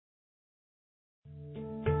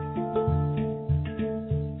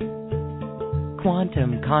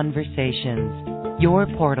Quantum Conversations, your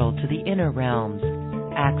portal to the inner realms.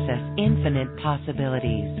 Access infinite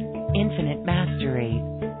possibilities, infinite mastery,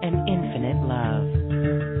 and infinite love.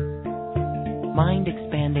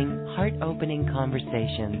 Mind-expanding, heart-opening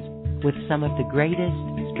conversations with some of the greatest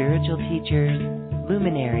spiritual teachers,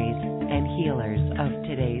 luminaries, and healers of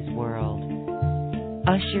today's world.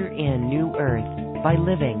 Usher in new earth by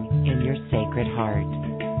living in your sacred heart.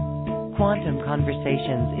 Quantum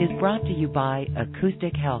Conversations is brought to you by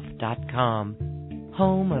AcousticHealth.com,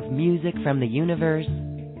 home of music from the universe,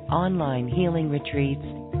 online healing retreats,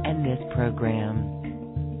 and this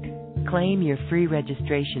program. Claim your free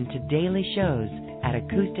registration to daily shows at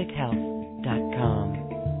AcousticHealth.com.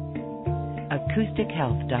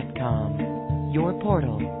 AcousticHealth.com, your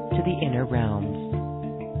portal to the inner realms.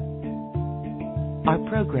 Our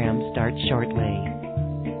program starts shortly.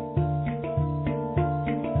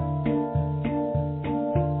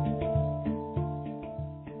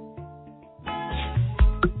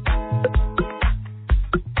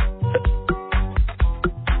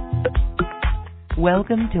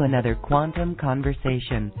 Welcome to another Quantum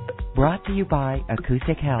Conversation, brought to you by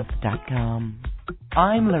AcousticHealth.com.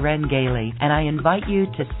 I'm Loren Gailey, and I invite you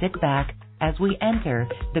to sit back as we enter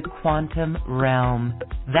the quantum realm,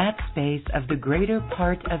 that space of the greater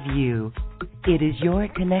part of you. It is your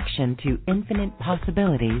connection to infinite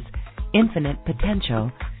possibilities, infinite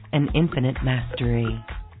potential, and infinite mastery.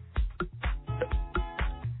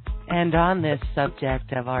 And on this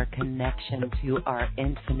subject of our connection to our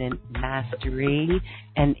infinite mastery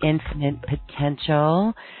and infinite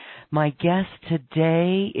potential, my guest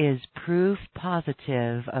today is proof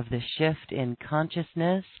positive of the shift in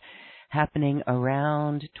consciousness happening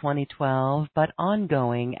around 2012, but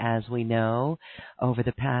ongoing, as we know, over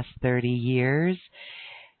the past 30 years.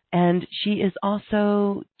 And she is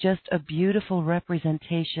also just a beautiful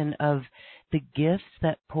representation of the gifts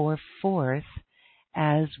that pour forth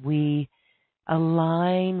as we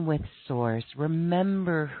align with Source,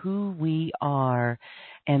 remember who we are,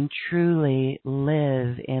 and truly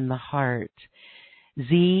live in the heart.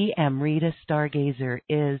 Z. Amrita Stargazer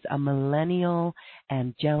is a millennial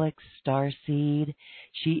angelic starseed.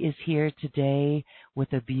 She is here today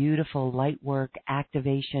with a beautiful lightwork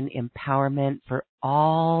activation empowerment for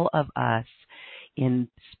all of us in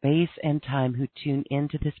space and time who tune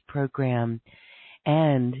into this program.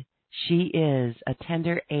 And she is a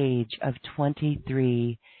tender age of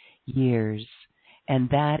 23 years, and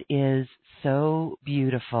that is so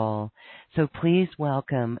beautiful. So please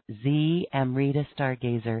welcome Z. Amrita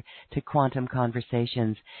Stargazer to Quantum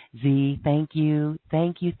Conversations. Z, thank you,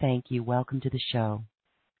 thank you, thank you. Welcome to the show.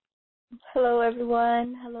 Hello,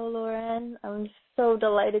 everyone. Hello, Lauren. I'm so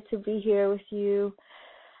delighted to be here with you.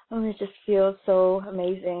 It just feels so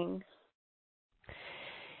amazing.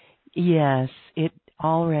 Yes, it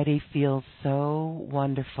already feels so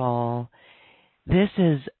wonderful. This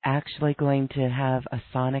is actually going to have a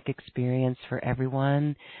sonic experience for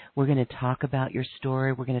everyone. We're going to talk about your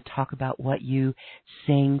story. We're going to talk about what you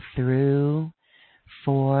sing through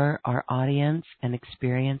for our audience and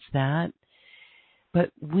experience that. But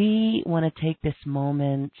we want to take this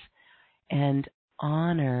moment and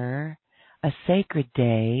honor a sacred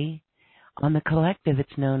day. On the collective,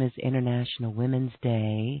 it's known as International Women's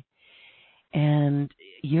Day. And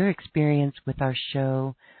your experience with our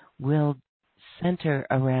show will center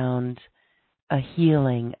around a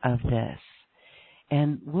healing of this.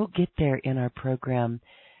 And we'll get there in our program.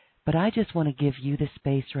 But I just want to give you the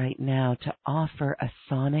space right now to offer a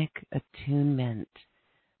sonic attunement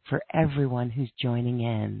for everyone who's joining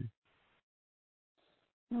in.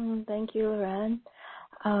 Thank you, Loren.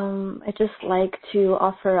 I'd just like to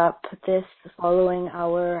offer up this following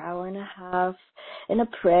hour and a half in a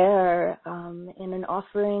prayer, in an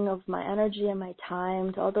offering of my energy and my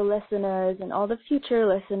time to all the listeners and all the future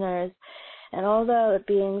listeners and all the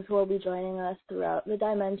beings who will be joining us throughout the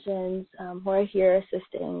dimensions, who are here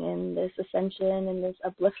assisting in this ascension, in this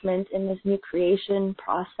upliftment, in this new creation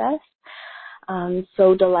process. I'm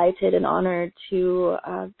so delighted and honored to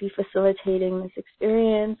be facilitating this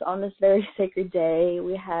experience on this very sacred day.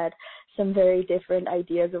 We had some very different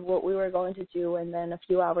ideas of what we were going to do, and then a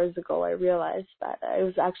few hours ago I realized that it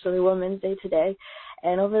was actually Women's Day today.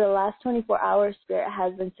 And over the last 24 hours, Spirit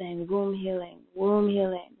has been saying womb healing, womb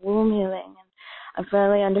healing, womb healing. And I'm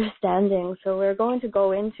finally understanding. So we're going to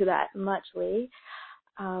go into that muchly.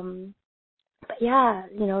 But yeah,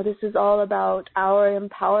 this is all about our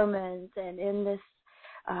empowerment, and in this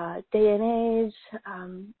day and age,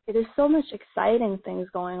 it is so much exciting things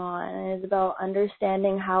going on, and it's about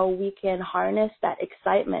understanding how we can harness that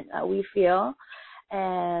excitement that we feel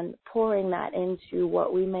and pouring that into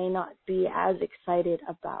what we may not be as excited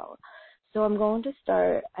about. So I'm going to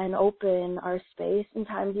start and open our space and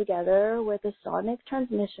time together with a sonic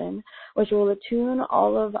transmission, which will attune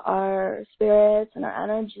all of our spirits and our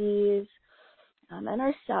energies and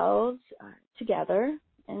ourselves together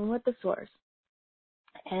and with the source.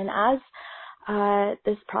 And as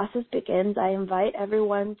this process begins, I invite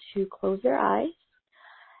everyone to close their eyes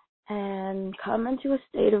and come into a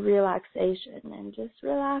state of relaxation and just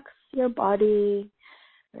relax your body,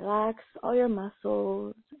 relax all your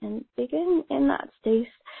muscles, and begin in that state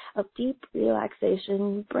of deep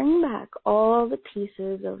relaxation. Bring back all the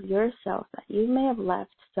pieces of yourself that you may have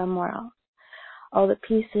left somewhere else. All the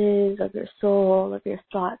pieces of your soul, of your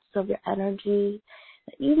thoughts, of your energy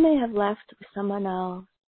that you may have left with someone else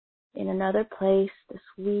in another place this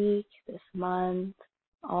week, this month,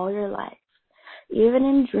 all your life. Even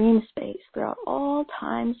in dream space, throughout all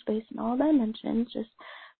time, space, and all dimensions, just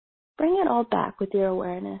bring it all back with your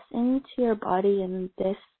awareness into your body in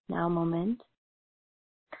this now moment.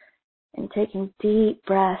 And taking deep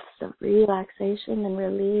breaths of relaxation and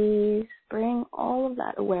release, bring all of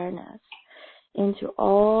that awareness into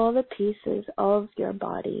all the pieces of your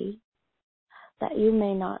body that you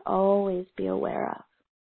may not always be aware of.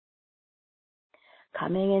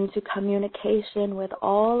 Coming into communication with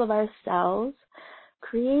all of our cells,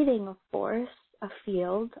 creating a force, a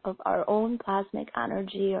field of our own plasmic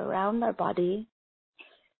energy around our body,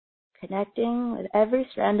 connecting with every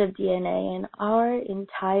strand of DNA in our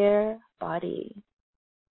entire body,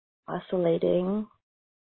 oscillating.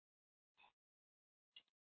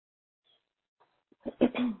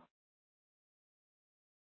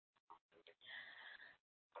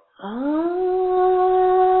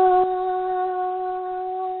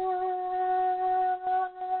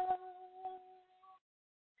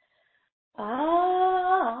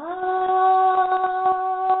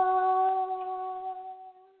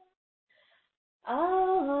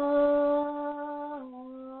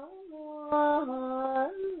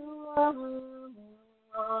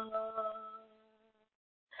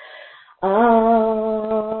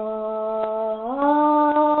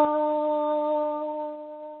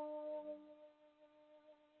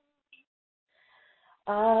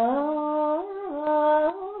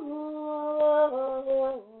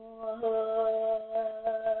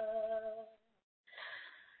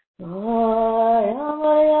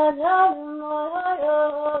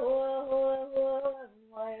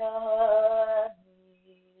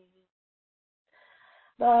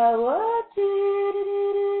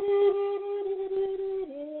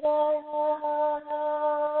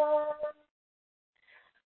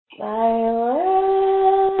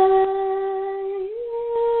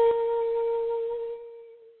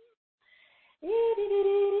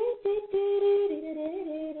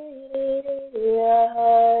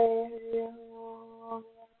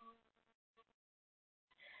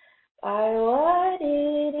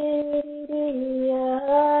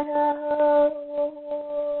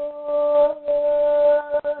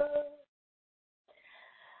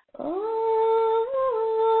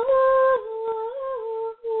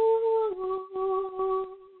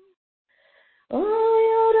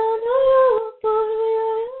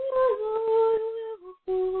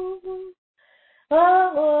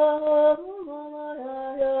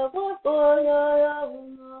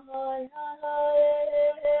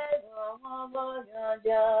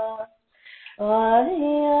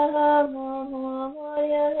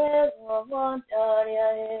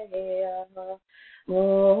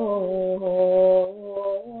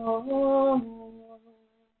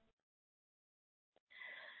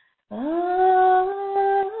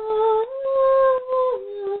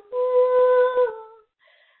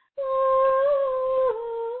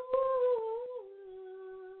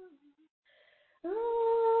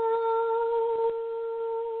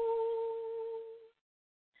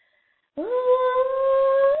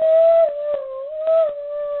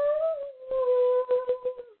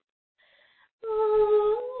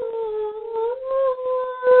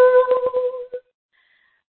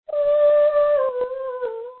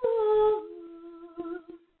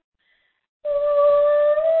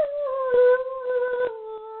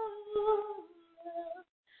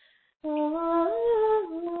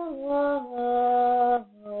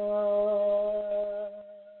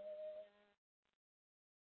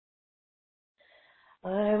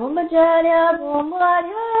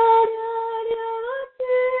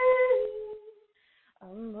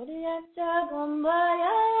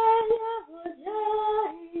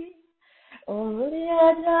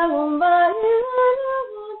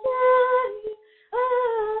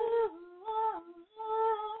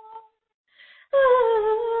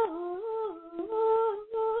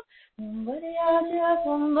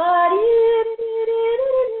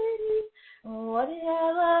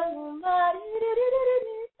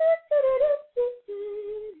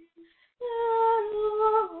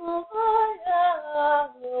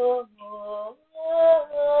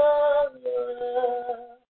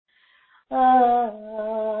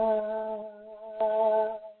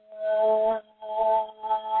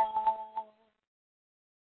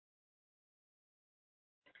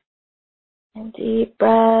 And deep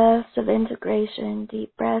breaths of integration,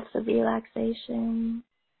 deep breaths of relaxation.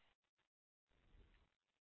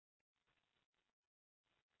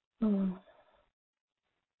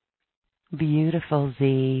 Beautiful,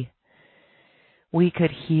 Z. We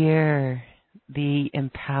could hear the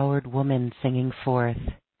empowered woman singing forth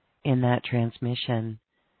in that transmission.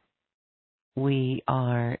 We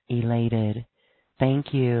are elated.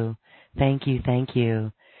 Thank you. Thank you. Thank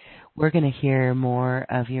you. We're going to hear more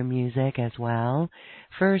of your music as well.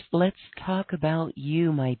 First, let's talk about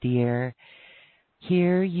you, my dear.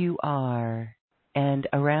 Here you are, and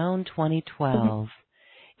around 2012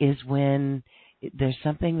 is when there's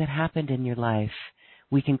something that happened in your life.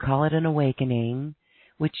 We can call it an awakening,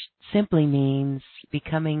 which simply means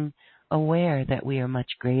becoming aware that we are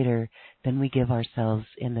much greater than we give ourselves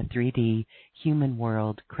in the 3D human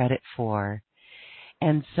world credit for.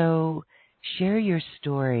 And so share your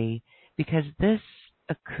story, because this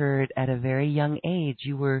occurred at a very young age.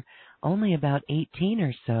 You were only about 18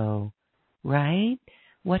 or so, right?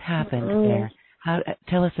 What happened there?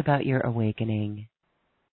 Tell us about your awakening.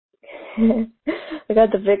 I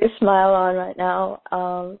got the biggest smile on right now.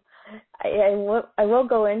 I will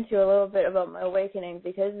go into a little bit about my awakening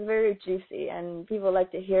because it's very juicy and people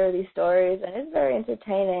like to hear these stories, and it's very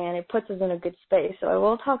entertaining and it puts us in a good space. So I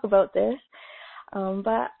will talk about this.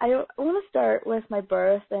 But I want to start with my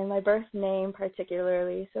birth and my birth name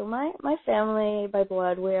particularly. So my family by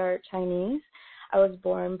blood, we are Chinese. I was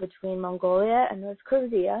born between Mongolia and North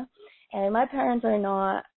Korea, and my parents are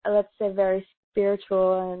not, let's say, very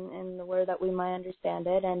spiritual in the way that we might understand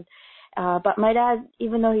it. And but my dad,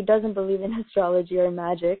 even though he doesn't believe in astrology or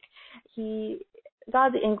magic, he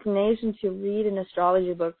got the inclination to read an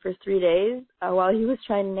astrology book for 3 days while he was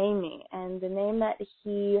trying to name me. And the name that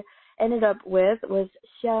he ended up with was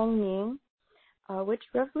Xiangming, which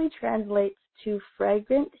roughly translates to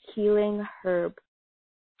fragrant healing herb.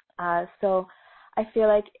 So I feel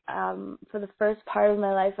like for the first part of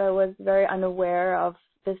my life, I was very unaware of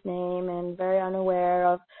this name and very unaware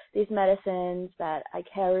of these medicines that I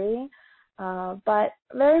carry, but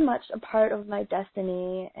very much a part of my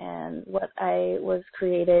destiny and what I was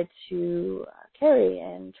created to carry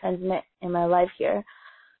and transmit in my life here.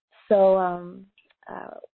 So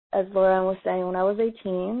as Lauren was saying, when I was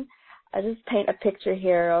 18, I just paint a picture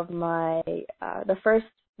here of my the first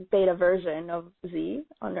beta version of Z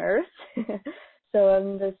on Earth. So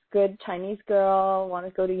I'm this good Chinese girl, want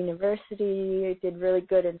to go to university, did really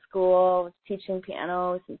good in school, was teaching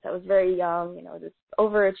piano since I was very young, this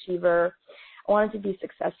overachiever. I wanted to be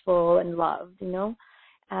successful and loved,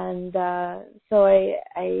 And so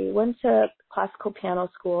I went to classical piano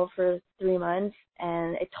school for 3 months,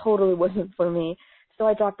 and it totally wasn't for me. So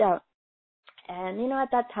I dropped out. And,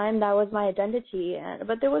 at that time, that was my identity.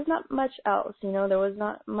 But there was not much else, there was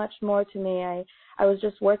not much more to me. I was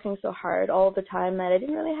just working so hard all the time that I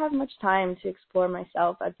didn't really have much time to explore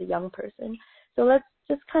myself as a young person. So let's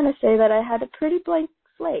just kind of say that I had a pretty blank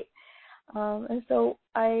slate. And so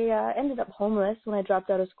I ended up homeless when I dropped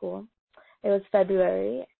out of school. It was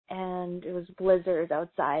February, and it was blizzard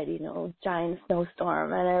outside, giant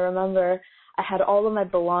snowstorm. And I remember I had all of my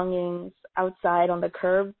belongings outside on the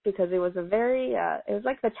curb because it was it was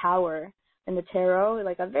like the tower in the tarot,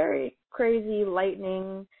 like a very crazy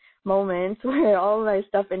lightning moment where all of my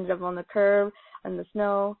stuff ended up on the curb and the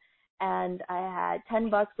snow. And I had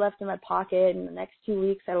 $10 left in my pocket. In the next 2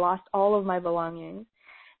 weeks, I lost all of my belongings.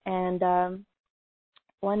 And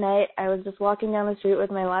one night I was just walking down the street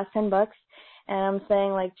with my last $10, and I'm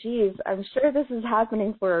saying, like, geez, I'm sure this is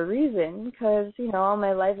happening for a reason because, all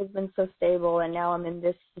my life has been so stable, and now I'm in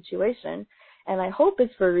this situation. And I hope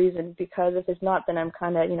it's for a reason, because if it's not, then I'm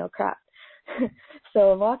kind of, crap.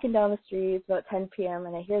 So I'm walking down the street, it's about 10 p.m.,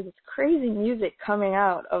 and I hear this crazy music coming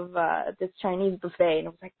out of this Chinese buffet, and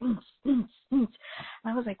it was like, and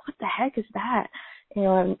I was like, what the heck is that?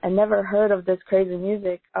 I never heard of this crazy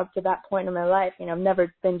music up to that point in my life. I've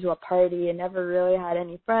never been to a party and never really had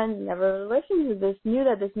any friends, never listened to this, knew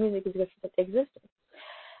that this music existed.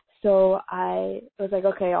 So I was like,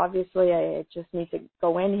 okay, obviously I just need to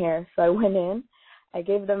go in here. So I went in, I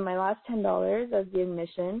gave them my last $10 as the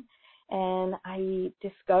admission, and I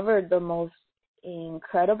discovered the most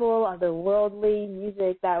incredible, otherworldly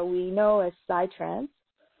music that we know as psytrance.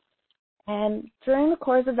 And during the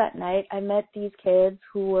course of that night, I met these kids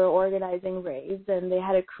who were organizing raves, and they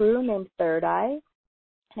had a crew named Third Eye.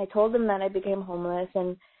 And I told them that I became homeless,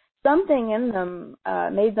 and something in them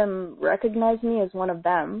made them recognize me as one of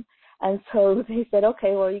them. And so they said,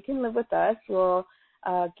 okay, well, you can live with us. We'll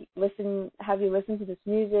have you listen to this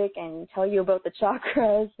music and tell you about the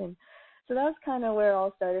chakras. And so that was kind of where it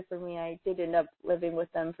all started for me. I did end up living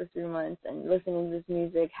with them for 3 months and listening to this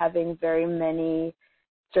music, having very many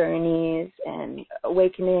journeys and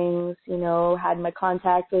awakenings, had my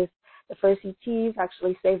contact with the first ETs,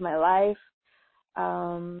 actually saved my life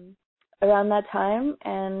around that time.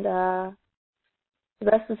 And the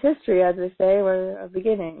rest is history, as they say, or a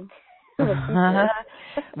beginning.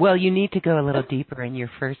 Well, you need to go a little deeper in your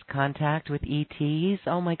first contact with ETs.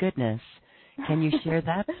 Oh, my goodness. Can you share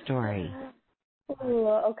that story? Ooh,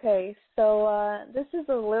 okay, so this is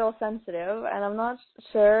a little sensitive, and I'm not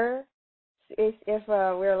sure if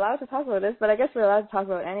we're allowed to talk about this, but I guess we're allowed to talk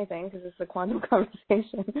about anything because it's a quantum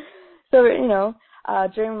conversation. So,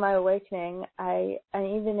 during my awakening, and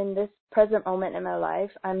even in this present moment in my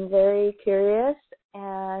life, I'm very curious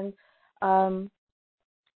and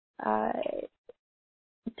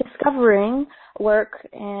discovering work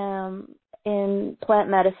in plant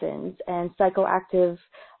medicines and psychoactive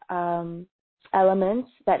elements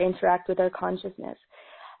that interact with our consciousness.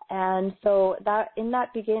 And so that in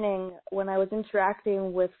that beginning, when I was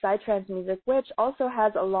interacting with psytrance music, which also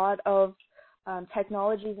has a lot of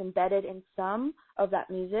technologies embedded in some of that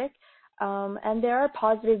music, and there are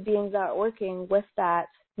positive beings that are working with that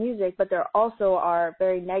music, but there also are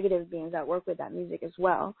very negative beings that work with that music as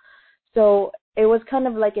well. So it was kind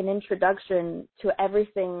of like an introduction to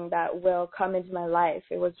everything that will come into my life.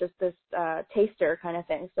 It was just this taster kind of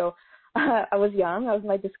thing. So I was young. That was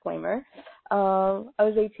my disclaimer. I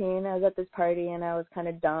was 18. I was at this party, and I was kind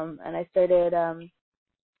of dumb. And I started,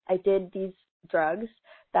 I did these drugs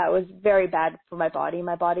that was very bad for my body.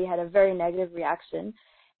 My body had a very negative reaction,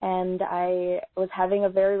 and I was having a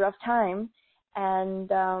very rough time. And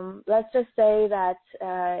let's just say that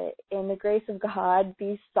in the grace of God,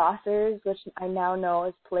 these saucers, which I now know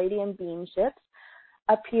as Palladium beam ships,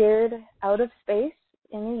 appeared out of space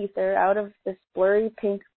in the ether, out of this blurry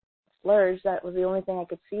pink splurge that was the only thing I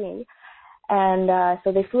could see. And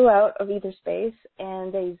so they flew out of ether space,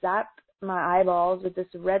 and they zapped my eyeballs with this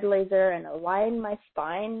red laser and aligned my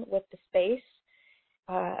spine with the space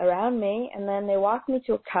around me. And then they walked me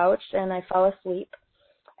to a couch, and I fell asleep.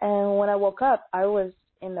 And when I woke up, I was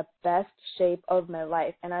in the best shape of my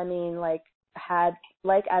life. And I mean, as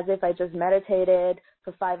if I just meditated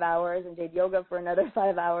for 5 hours and did yoga for another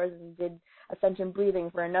 5 hours and did ascension breathing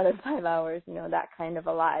for another 5 hours, that kind of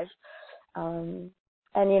alive. And,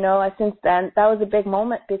 since then, that was a big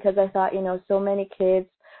moment because I thought, so many kids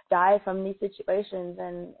die from these situations,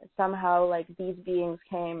 and somehow, these beings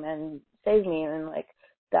came and saved me, and,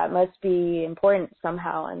 that must be important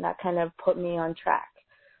somehow. And that kind of put me on track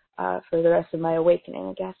for the rest of my awakening,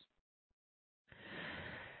 I guess.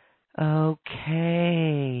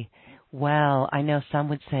 Okay. Well, I know some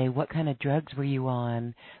would say, what kind of drugs were you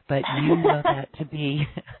on? But you know that to be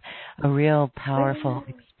a real powerful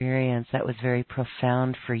experience that was very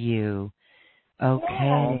profound for you.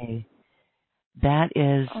 Okay. Yeah. That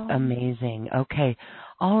is amazing. Okay.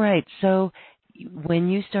 All right. So when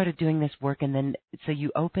you started doing this work, and then so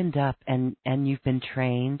you opened up and you've been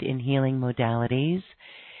trained in healing modalities,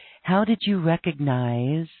 how did you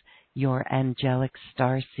recognize your angelic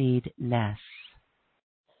starseed-ness?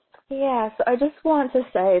 Yeah, so I just want to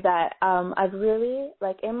say that I've really,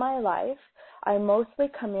 in my life, I mostly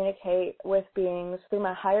communicate with beings through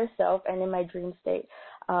my higher self and in my dream state.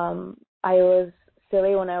 I was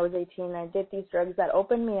silly when I was 18. I did these drugs that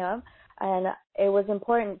opened me up, and it was an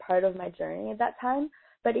important part of my journey at that time.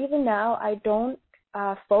 But even now, I don't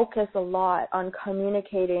focus a lot on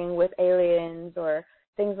communicating with aliens or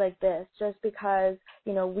things like this, just because,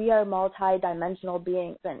 we are multi-dimensional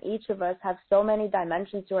beings, and each of us have so many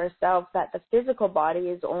dimensions to ourselves that the physical body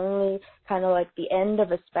is only kind of like the end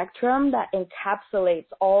of a spectrum that encapsulates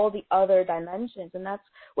all the other dimensions. And that's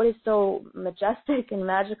what is so majestic and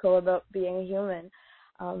magical about being a human.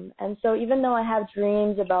 And so even though I have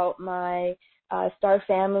dreams about my star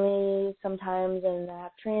family sometimes, and I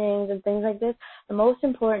have trainings and things like this, the most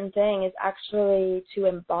important thing is actually to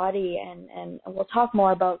embody, and we'll talk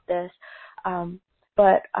more about this.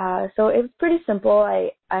 So it was pretty simple.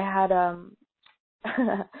 I had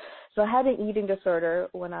so I had an eating disorder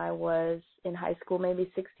when I was in high school, maybe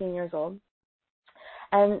 16 years old.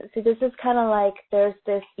 And so this is kind of like there's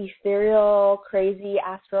this ethereal, crazy,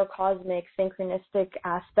 astrocosmic, synchronistic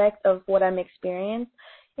aspect of what I'm experiencing,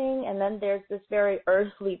 and then there's this very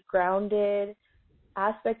earthly, grounded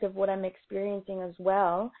aspect of what I'm experiencing as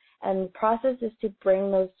well. And the process is to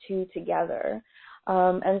bring those two together.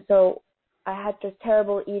 And so I had this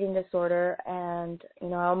terrible eating disorder, and I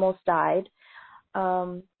almost died.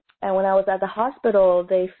 And when I was at the hospital,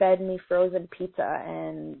 they fed me frozen pizza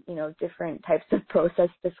and, different types of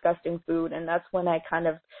processed, disgusting food. And that's when I kind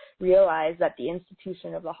of realized that the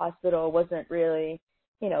institution of the hospital wasn't really,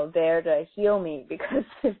 there to heal me, because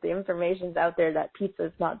if the information's out there that pizza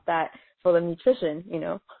is not that full of nutrition,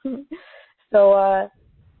 So,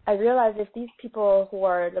 I realized if these people who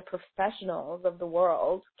are the professionals of the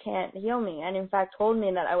world can't heal me, and in fact told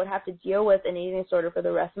me that I would have to deal with an eating disorder for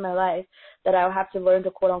the rest of my life, that I would have to learn to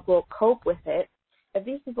quote unquote cope with it, if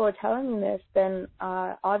these people are telling me this, then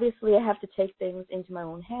obviously I have to take things into my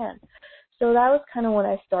own hands. So that was kind of when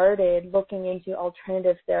I started looking into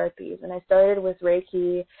alternative therapies, and I started with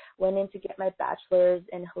Reiki, went in to get my bachelor's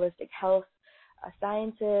in holistic health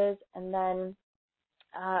sciences, and then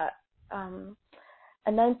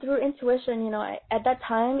through intuition, at that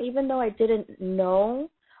time, even though I didn't know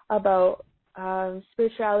about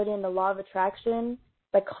spirituality and the law of attraction,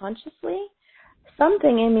 like consciously,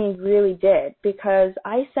 something in me really did, because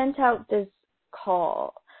I sent out this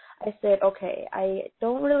call. I said, okay, I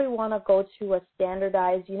don't really want to go to a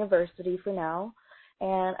standardized university for now,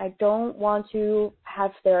 and I don't want to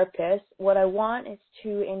have therapists. What I want is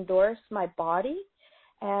to endorse my body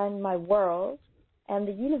and my world and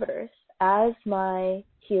the universe as my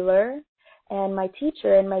healer and my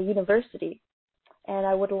teacher and my university. And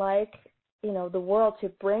I would like, the world to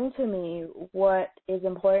bring to me what is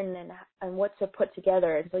important and what to put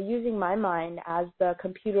together. And so using my mind as the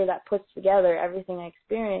computer that puts together everything I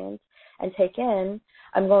experience and take in,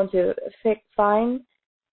 I'm going to find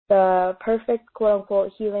the perfect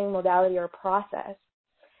quote-unquote healing modality or process.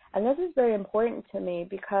 And this is very important to me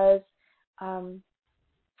because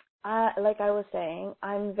like I was saying,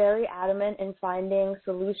 I'm very adamant in finding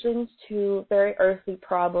solutions to very earthly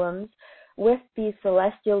problems with these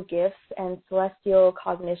celestial gifts and celestial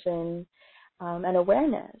cognition and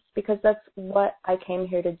awareness, because that's what I came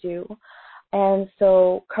here to do. And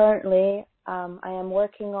so currently I am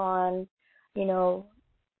working on, so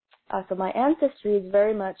my ancestry is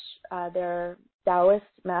very much they're Taoist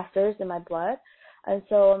masters in my blood. And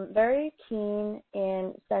so I'm very keen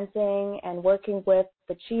in sensing and working with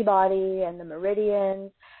the chi body and the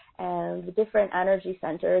meridians and the different energy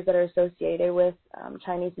centers that are associated with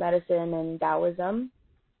Chinese medicine and Taoism.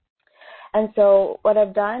 And so what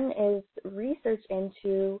I've done is research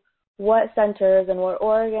into what centers and what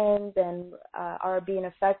organs and are being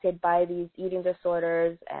affected by these eating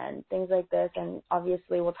disorders and things like this. And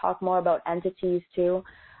obviously we'll talk more about entities too,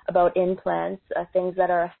 about implants, things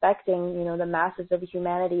that are affecting, the masses of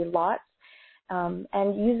humanity lots,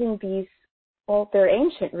 and using these, they're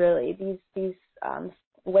ancient really. These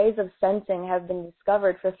ways of sensing have been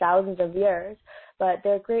discovered for thousands of years, but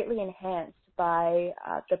they're greatly enhanced by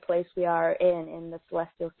the place we are in the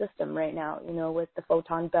celestial system right now, with the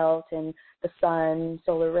photon belt and the sun,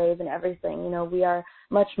 solar rays and everything. We are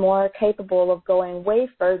much more capable of going way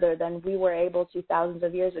further than we were able to thousands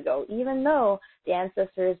of years ago, even though the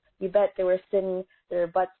ancestors, you bet they were sitting their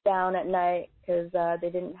butts down at night because they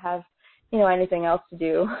didn't have, anything else to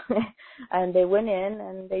do. And they went in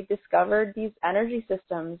and they discovered these energy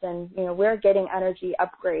systems, and, we're getting energy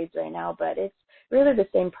upgrades right now, but it's really the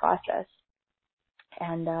same process.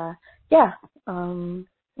 And,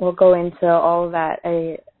 we'll go into all of that.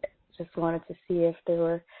 I just wanted to see if there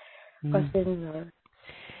were questions or...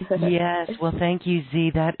 Yes. Well, thank you,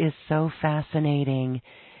 Z. That is so fascinating.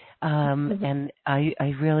 And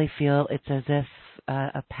I really feel it's as if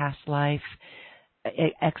a past life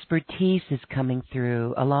expertise is coming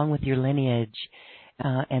through along with your lineage,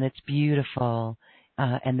 and it's beautiful,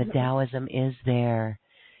 and the Taoism is there.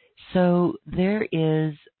 So there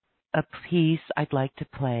is a piece I'd like to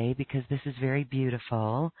play because this is very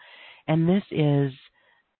beautiful, and this is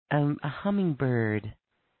a hummingbird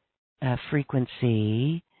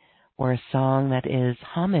frequency, or a song that is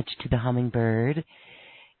homage to the hummingbird.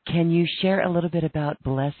 Can you share a little bit about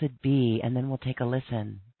Blessed Be, and then we'll take a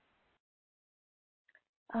listen?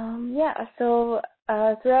 So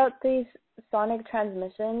throughout these sonic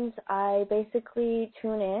transmissions, I basically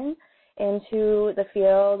tune in into the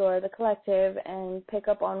field or the collective and pick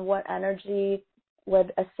up on what energy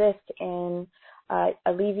would assist in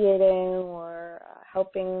alleviating or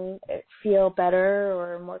helping it feel better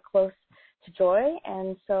or more close to joy.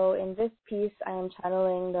 And so in this piece, I am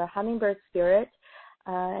channeling the hummingbird spirit,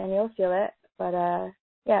 and you'll feel it. But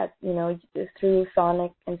yeah, through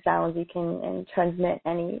sonic and sounds, you can and transmit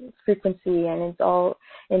any frequency, and it's all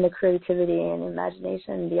in the creativity and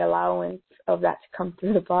imagination, the allowance of that to come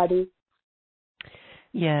through the body.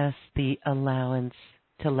 Yes, the allowance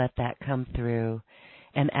to let that come through.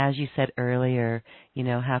 And as you said earlier,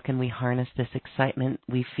 how can we harness this excitement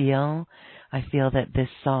we feel? I feel that this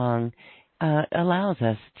song allows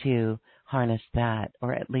us to harness that,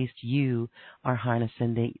 or at least you are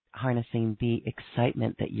harnessing the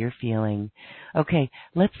excitement that you're feeling. Okay,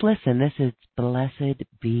 let's listen. This is Blessed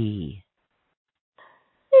Be.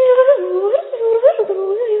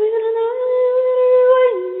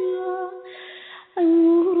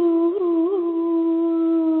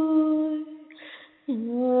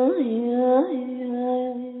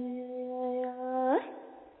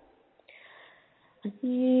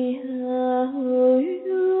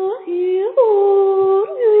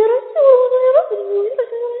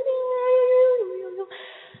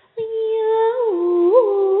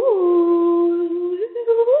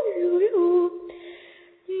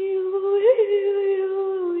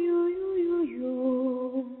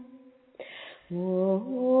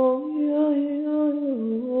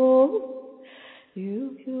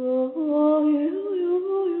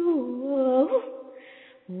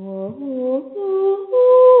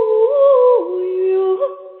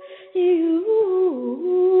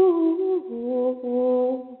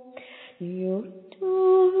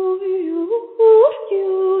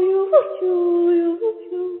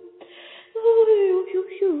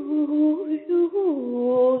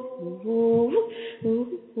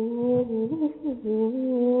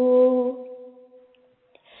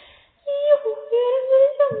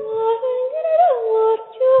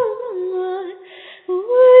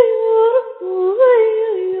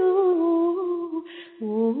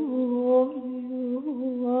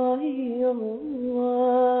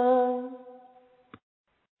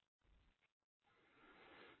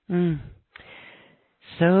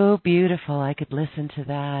 So beautiful. I could listen to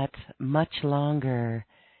that much longer.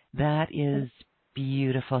 That is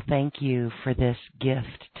beautiful. Thank you for this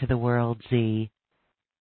gift to the world, Z.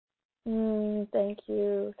 Thank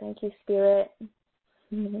you. Thank you, Spirit.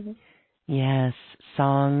 Yes,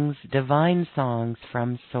 songs, divine songs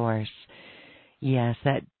from Source. Yes,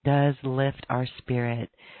 that does lift our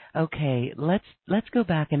spirit. Okay, let's go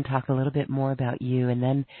back and talk a little bit more about you, and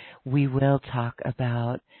then we will talk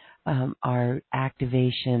about our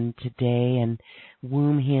activation today, and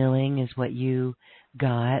womb healing is what you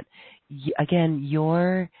got. Again,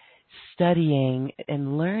 you're studying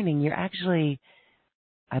and learning. You're actually,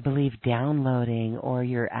 I believe, downloading, or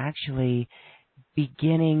you're actually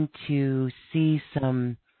beginning to see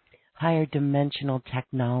some higher dimensional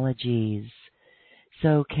technologies.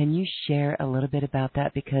 So can you share a little bit about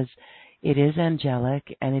that? Because it is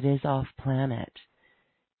angelic and it is off planet.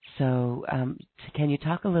 So can you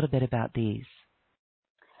talk a little bit about these?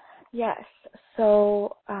 Yes.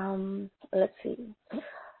 So let's see.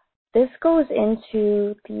 This goes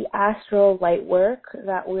into the astral light work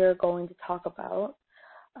that we're going to talk about.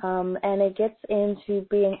 And it gets into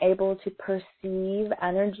being able to perceive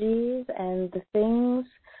energies and the things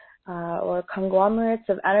or conglomerates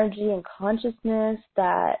of energy and consciousness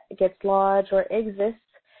that gets lodged or exists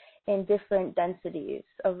in different densities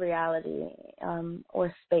of reality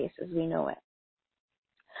or space as we know it.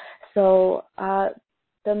 So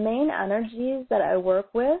the main energies that I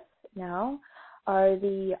work with now are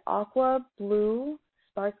the aqua blue,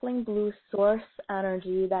 sparkling blue source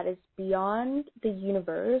energy that is beyond the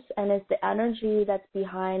universe and is the energy that's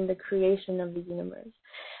behind the creation of the universe.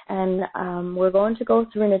 And we're going to go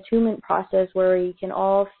through an attunement process where we can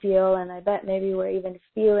all feel, and I bet maybe we're even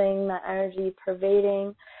feeling that energy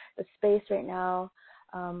pervading the space right now.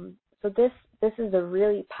 So this is a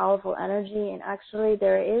really powerful energy, and actually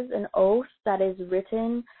there is an oath that is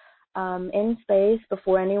written in space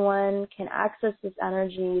before anyone can access this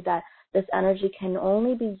energy, that this energy can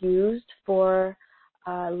only be used for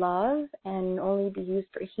love and only be used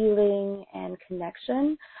for healing and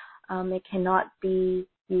connection. It cannot be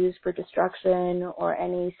used for destruction or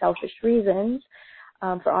any selfish reasons,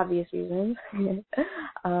 for obvious reasons.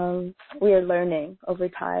 We are learning over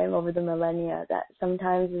time, over the millennia, that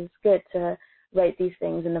sometimes it's good to write these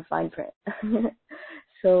things in the fine print.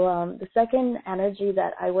 So the second energy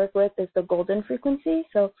that I work with is the golden frequency.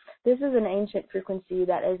 So this is an ancient frequency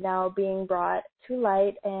that is now being brought to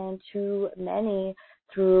light and to many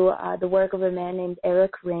through the work of a man named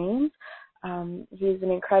Eric Rains. He's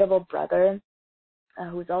an incredible brother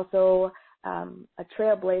who's also a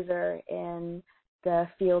trailblazer in the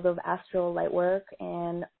field of astral light work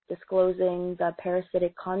and disclosing the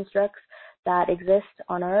parasitic constructs that exist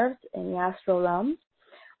on Earth in the astral realm.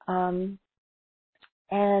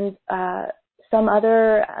 And some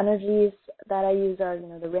other energies that I use are,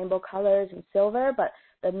 the rainbow colors and silver, but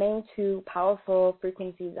the main two powerful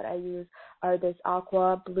frequencies that I use are this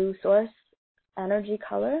aqua blue source energy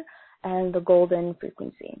color and the golden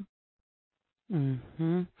frequency.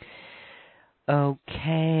 Mhm.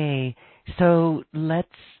 Okay. So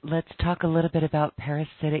let's talk a little bit about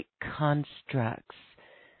parasitic constructs.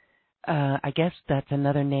 I guess that's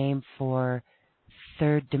another name for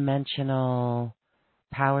third dimensional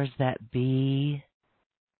powers that be,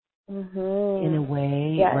 in a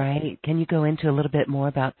way, yes. right? Can you go into a little bit more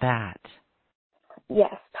about that?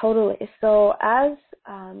 Yes, totally. So as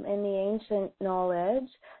in the ancient knowledge,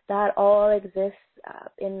 that all exists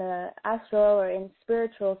in the astral or in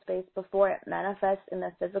spiritual space before it manifests in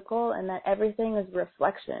the physical, and that everything is a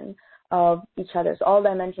reflection of each other. So all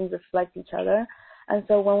dimensions reflect each other. And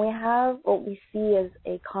so when we have what we see as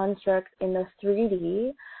a construct in the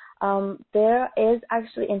 3D, there is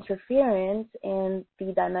actually interference in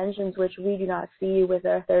the dimensions which we do not see with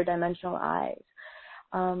our third dimensional eyes.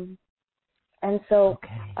 And so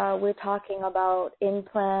we're talking about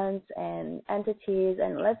implants and entities,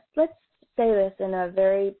 and let's say this in a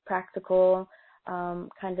very practical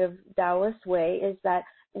kind of Taoist way, is that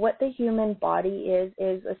what the human body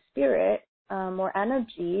is a spirit or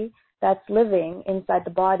energy that's living inside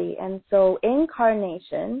the body. And so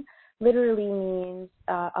incarnation literally means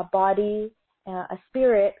a body, a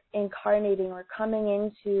spirit incarnating or coming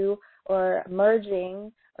into or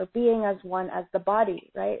merging or being as one as the body,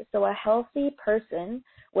 right? So a healthy person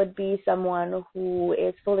would be someone who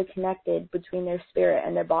is fully connected between their spirit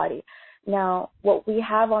and their body. Now, what we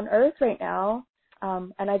have on Earth right now,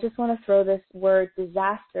 and I just want to throw this word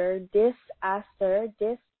disaster,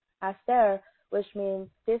 which means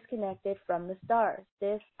disconnected from the stars.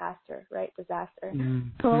 Disaster, right? Disaster. Mm-hmm.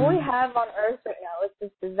 So what we have on Earth right now is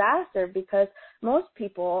this disaster because most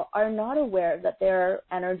people are not aware that their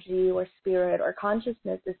energy or spirit or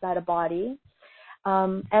consciousness is inside a body.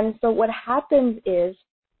 And so what happens is,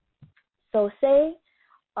 so say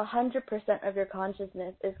 100% of your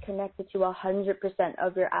consciousness is connected to 100%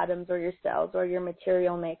 of your atoms or your cells or your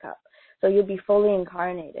material makeup. So you'll be fully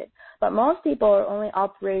incarnated. But most people are only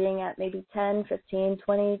operating at maybe 10, 15,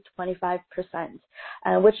 20, 25%,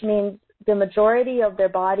 which means the majority of their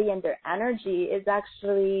body and their energy is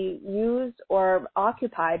actually used or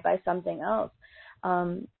occupied by something else.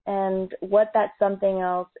 And what that something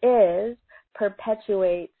else is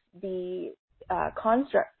perpetuates the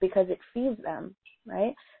construct because it feeds them,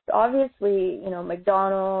 right? So obviously,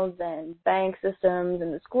 McDonald's and bank systems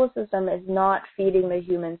and the school system is not feeding the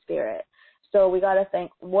human spirit. So we got to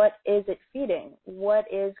think, what is it feeding? What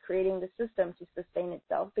is creating the system to sustain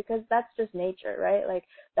itself? Because that's just nature, right? Like,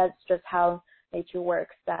 that's just how nature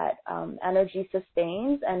works, that energy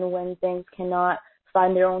sustains, and when things cannot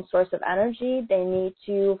find their own source of energy, they need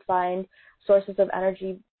to find sources of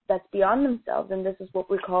energy that's beyond themselves, and this is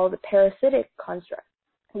what we call the parasitic construct.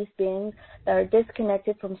 These beings that are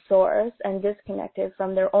disconnected from source and disconnected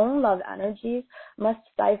from their own love energies must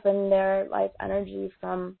siphon their life energy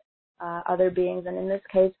from other beings, and in this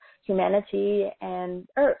case, humanity and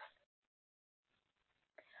Earth.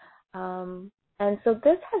 And so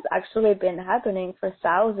this has actually been happening for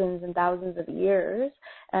thousands and thousands of years,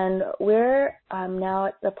 and we're now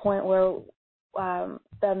at the point where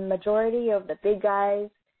the majority of the big guys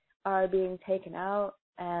are being taken out,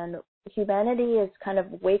 and humanity is kind of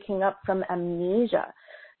waking up from amnesia.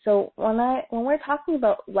 So when we're talking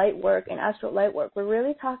about light work and astral light work, we're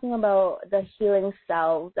really talking about the healing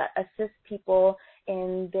cells that assist people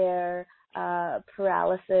in their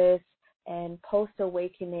paralysis and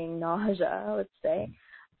post-awakening nausea, let's say,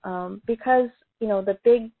 because, the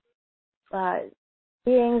big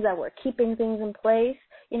beings that were keeping things in place,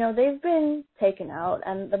 they've been taken out,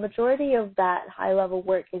 and the majority of that high-level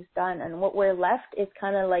work is done, and what we're left is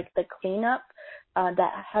kind of like the cleanup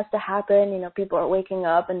that has to happen. People are waking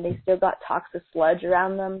up and they still got toxic sludge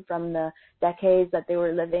around them from the decades that they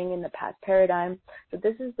were living in the past paradigm. So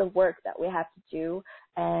this is the work that we have to do,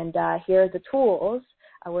 and here are the tools.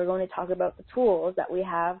 We're going to talk about the tools that we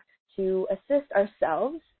have to assist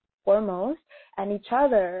ourselves, foremost, and each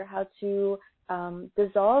other, how to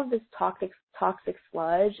dissolve this toxic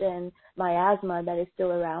sludge and miasma that is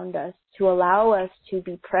still around us, to allow us to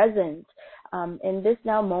be present in this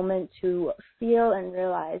now moment, to feel and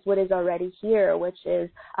realize what is already here, which is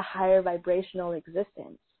a higher vibrational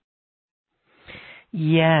existence.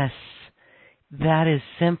 Yes, that is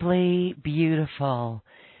simply beautiful.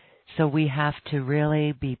 So we have to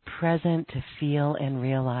really be present to feel and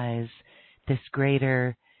realize this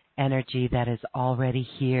greater energy that is already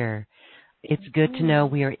here. It's good to know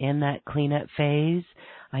we are in that cleanup phase.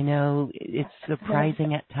 I know it's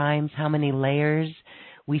surprising at times how many layers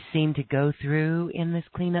we seem to go through in this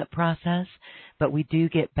cleanup process, but we do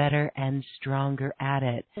get better and stronger at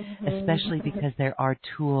it, especially because there are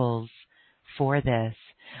tools for this.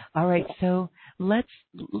 All right, so let's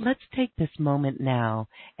take this moment now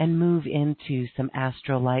and move into some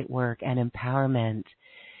astral light work and empowerment,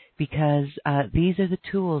 because these are the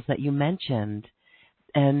tools that you mentioned,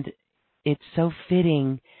 and it's so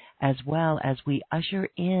fitting as well as we usher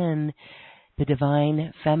in the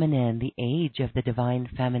divine feminine, the age of the divine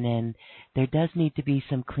feminine. There does need to be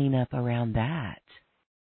some cleanup around that.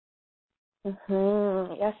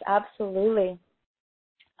 Yes, absolutely.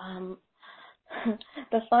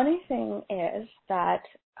 The funny thing is that,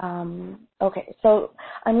 okay, so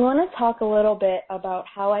I want to talk a little bit about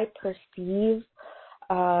how I perceive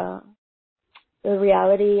the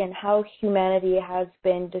reality and how humanity has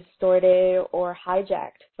been distorted or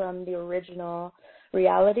hijacked from the original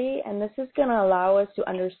reality. And this is going to allow us to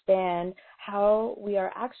understand how we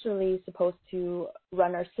are actually supposed to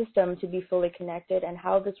run our system to be fully connected and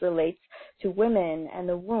how this relates to women and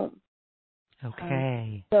the womb.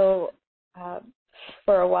 Okay. So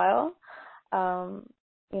for a while,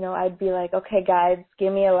 I'd be like, okay, guys,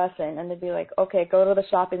 give me a lesson. And they'd be like, okay, go to the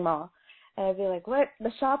shopping mall. And I'd be like, what?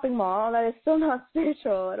 The shopping mall? That is still not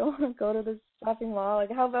spiritual. I don't want to go to the shopping mall. Like,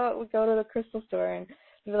 how about we go to the crystal store? And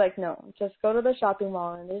they'd be like, no, just go to the shopping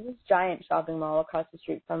mall. And there's this giant shopping mall across the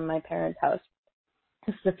street from my parents' house.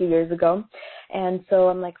 This is a few years ago. And so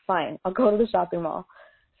I'm like, fine, I'll go to the shopping mall.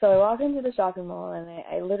 So I walk into the shopping mall, and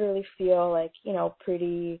I literally feel like,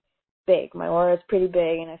 pretty big. My aura is pretty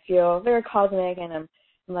big, and I feel very cosmic, and I'm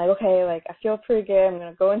like, okay, like, I feel pretty good. I'm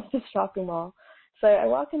going to go into the shopping mall. So I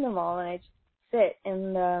walk in the mall, and I just sit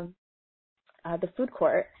in the food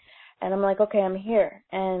court, and I'm like, okay, I'm here.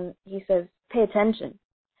 And he says, pay attention.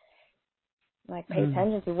 I'm like, pay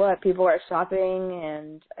attention to what? People are shopping,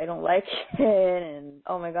 and I don't like it, and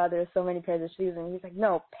oh my God, there's so many pairs of shoes. And he's like,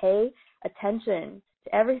 no, pay attention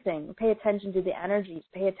to everything. Pay attention to the energies.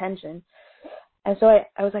 Pay attention. And so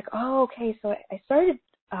I was like, oh, okay. So I started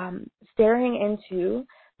staring into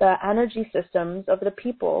the energy systems of the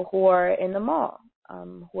people who are in the mall,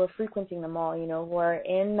 who are frequenting the mall, who are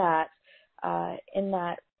in that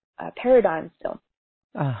paradigm still.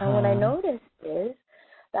 And what I noticed is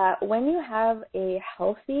that when you have a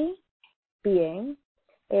healthy being,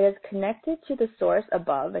 it is connected to the source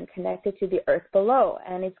above and connected to the earth below.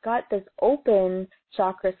 And it's got this open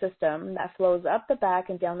chakra system that flows up the back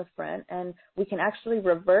and down the front. And we can actually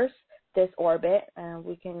reverse this orbit, and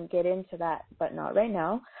we can get into that, but not right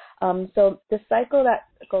now. So the cycle that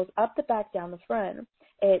goes up the back, down the front,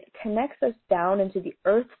 it connects us down into the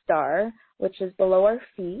earth star, which is below our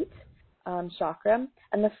feet, chakra,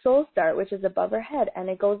 and the soul star, which is above our head, and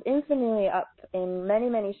it goes infinitely up in many,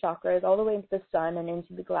 many chakras, all the way into the sun and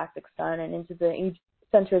into the galactic sun and into the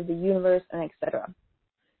center of the universe, and etc.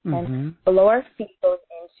 And below our feet goes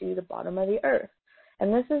into the bottom of the earth.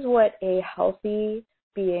 And this is what a healthy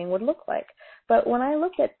being would look like. But when I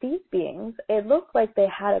looked at these beings, it looked like they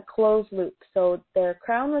had a closed loop. So their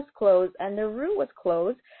crown was closed and their root was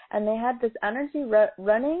closed, and they had this energy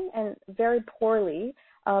running and very poorly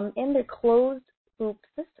in their closed loop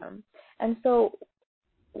system. And so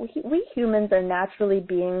we humans are naturally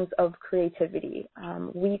beings of creativity.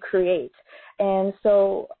 We create. And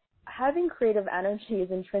so having creative energy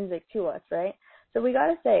is intrinsic to us, right? So we got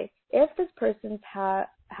to say, if this person's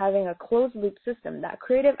having a closed loop system, that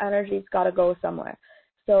creative energy's got to go somewhere.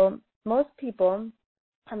 So most people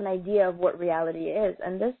have an idea of what reality is,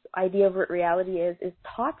 and this idea of what reality is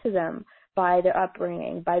taught to them by their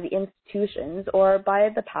upbringing, by the institutions, or by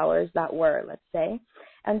the powers that were, let's say.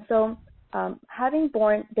 And so having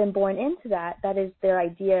been born into that is their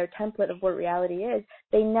idea or template of what reality is,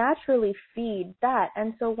 they naturally feed that.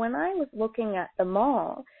 And so when I was looking at the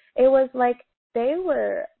mall, it was like they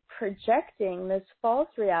were projecting this false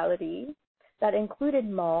reality that included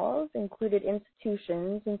malls, included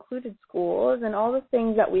institutions, included schools, and all the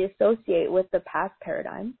things that we associate with the past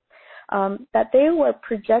paradigm, that they were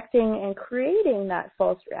projecting and creating that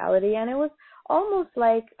false reality. And it was almost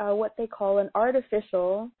like what they call an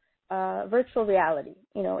artificial virtual reality.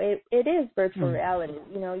 It is virtual reality.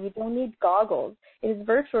 You don't need goggles. It is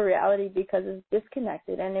virtual reality because it's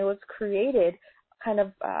disconnected, and it was created kind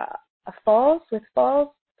of false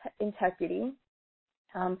integrity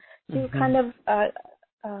to kind of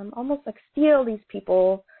almost like steal these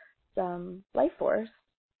people's life force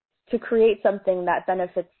to create something that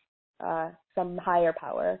benefits some higher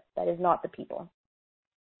power that is not the people.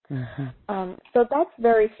 So that's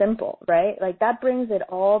very simple, right? Like that brings it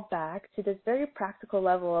all back to this very practical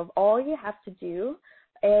level of all you have to do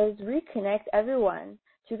is reconnect everyone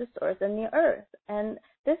to the source and the earth. And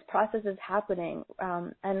this process is happening.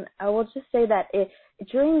 And I will just say that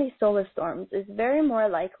during these solar storms, it's very more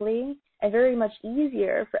likely and very much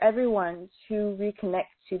easier for everyone to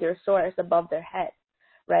reconnect to their source above their head,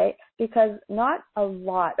 right? Because not a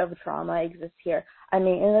lot of trauma exists here. I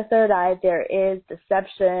mean, in the third eye, there is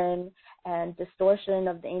deception and distortion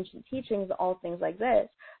of the ancient teachings, all things like this.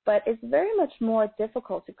 But it's very much more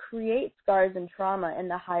difficult to create scars and trauma in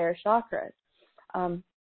the higher chakras.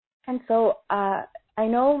 And so I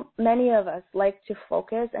know many of us like to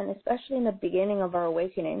focus, and especially in the beginning of our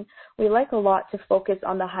awakening, we like a lot to focus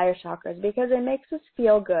on the higher chakras because it makes us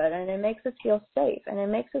feel good and it makes us feel safe and it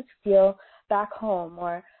makes us feel back home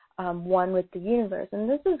or one with the universe. And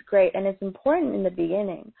this is great and it's important in the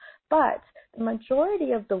beginning. But the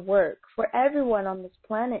majority of the work for everyone on this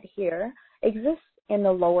planet here exists in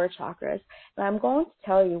the lower chakras. And I'm going to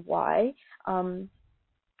tell you why.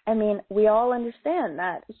 I mean, we all understand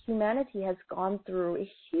that humanity has gone through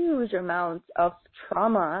a huge amount of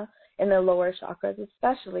trauma in the lower chakras,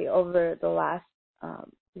 especially over the last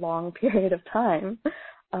long period of time.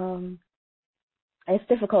 It's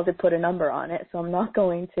difficult to put a number on it, so I'm not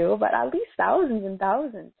going to, but at least thousands and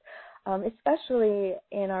thousands, especially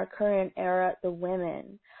in our current era, the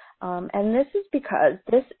women. And this is because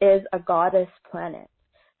this is a goddess planet.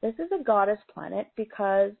 This is a goddess planet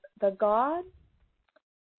because the god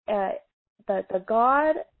the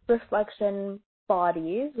God reflection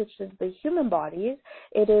bodies, which is the human bodies,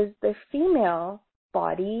 it is the female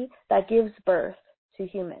body that gives birth to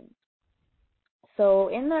humans. So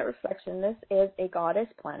in that reflection, this is a goddess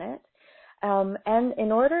planet. And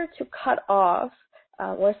in order to cut off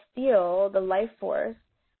or steal the life force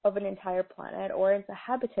of an entire planet or its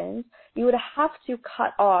inhabitants, you would have to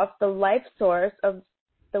cut off the life source of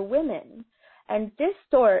the women and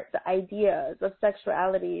distort the ideas of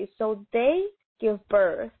sexuality so they give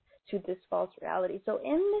birth to this false reality. So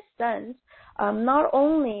in this sense, not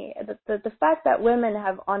only the fact that women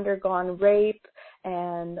have undergone rape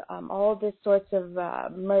and all this sorts of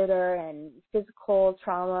murder and physical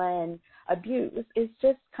trauma and abuse is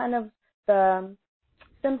just kind of the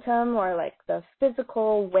symptom or like the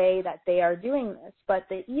physical way that they are doing this. But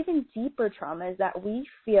the even deeper trauma is that we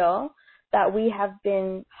feel that we have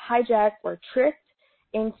been hijacked or tricked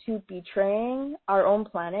into betraying our own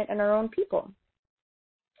planet and our own people.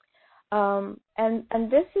 And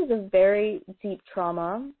this is a very deep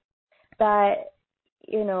trauma that,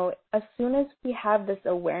 you know, as soon as we have this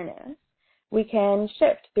awareness, we can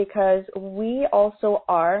shift because we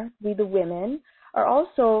the women, are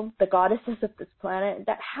also the goddesses of this planet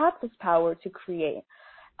that have this power to create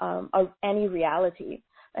any reality.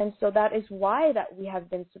 And so that is why that we have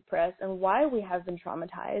been suppressed and why we have been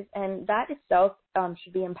traumatized. And that itself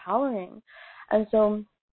should be empowering. And so,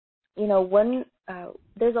 you know, when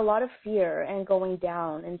there's a lot of fear and going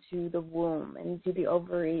down into the womb, into the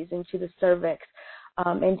ovaries, into the cervix,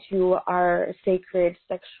 into our sacred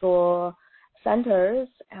sexual centers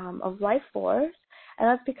of life force. And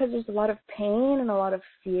that's because there's a lot of pain and a lot of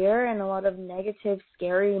fear and a lot of negative,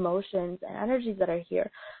 scary emotions and energies that are here.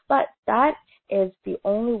 But that is the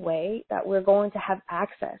only way that we're going to have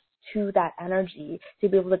access to that energy to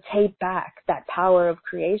be able to take back that power of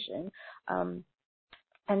creation. And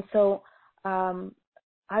so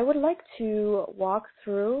I would like to walk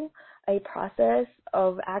through a process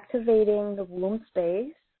of activating the womb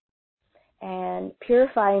space and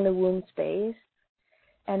purifying the womb space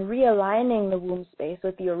and realigning the womb space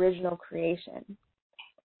with the original creation.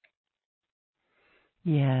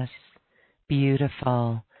 Yes,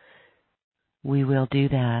 beautiful. We will do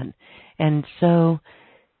that. And so,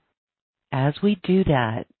 as we do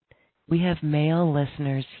that, we have male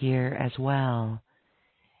listeners here as well.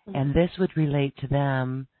 Mm-hmm. And this would relate to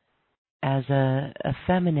them as a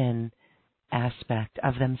feminine aspect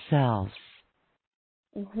of themselves.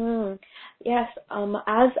 Mm-hmm. Yes,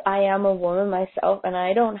 as I am a woman myself and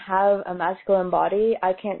I don't have a masculine body,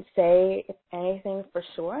 I can't say anything for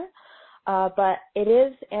sure. But it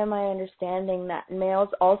is in my understanding that males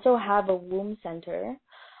also have a womb center.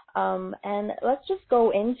 And let's just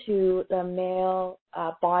go into the male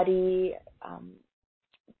body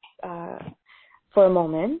for a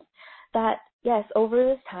moment. That, yes, over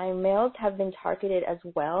this time, males have been targeted as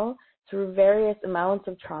well through various amounts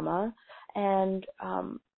of trauma. And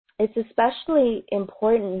it's especially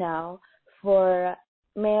important now for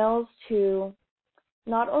males to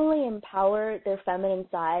not only empower their feminine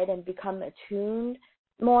side and become attuned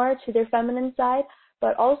more to their feminine side,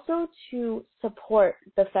 but also to support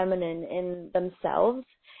the feminine in themselves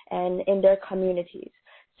and in their communities.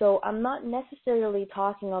 So I'm not necessarily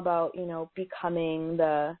talking about, becoming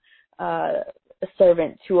the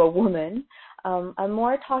servant to a woman. I'm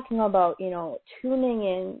more talking about, tuning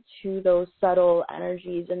in to those subtle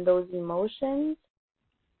energies and those emotions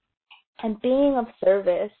and being of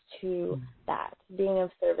service to that, being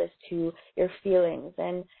of service to your feelings.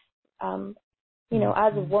 And,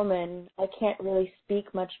 as a woman, I can't really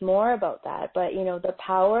speak much more about that, but, the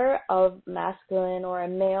power of masculine or a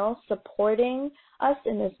male supporting us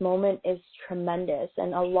in this moment is tremendous.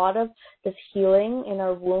 And a lot of this healing in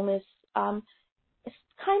our womb is it's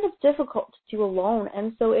kind of difficult to do alone.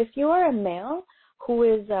 And so if you are a male who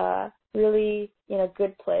is really in a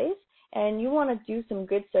good place and you want to do some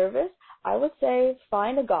good service, I would say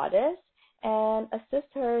find a goddess and assist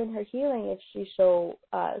her in her healing if she so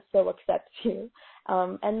accepts you.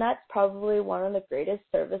 And that's probably one of the greatest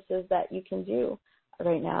services that you can do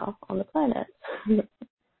right now on the planet.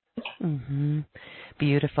 Mm-hmm.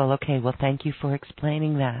 Beautiful. Okay, well, thank you for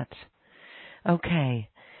explaining that. Okay.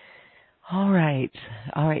 All right.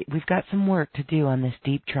 We've got some work to do on this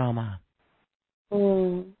deep trauma.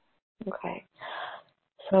 Okay.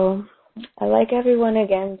 So I'd like everyone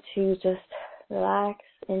again to just relax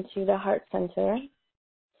into the heart center,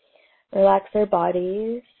 relax their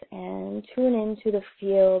bodies, and tune into the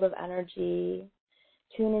field of energy,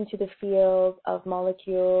 tune into the field of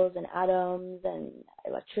molecules and atoms and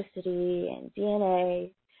electricity and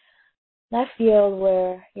DNA, that field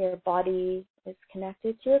where your body is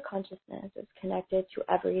connected to your consciousness, is connected to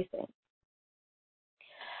everything.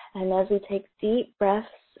 And as we take deep breaths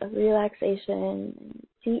of relaxation,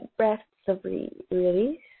 deep breaths of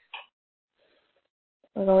release,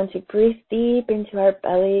 we're going to breathe deep into our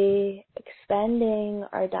belly, expanding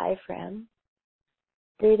our diaphragm,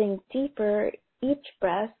 breathing deeper each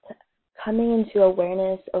breath, coming into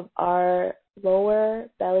awareness of our lower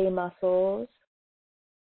belly muscles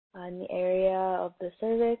in the area of the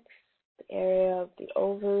cervix, the area of the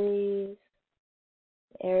ovaries,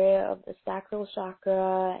 the area of the sacral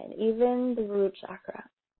chakra, and even the root chakra.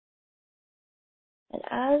 And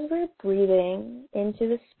as we're breathing into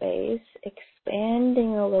the space,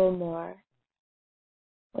 expanding a little more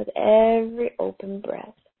with every open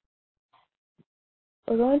breath,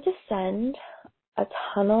 we're going to send a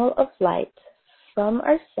tunnel of light from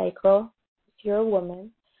our sacral, if you're a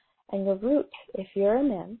woman, and your root, if you're a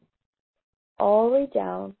man, all the way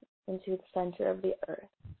down into the center of the earth.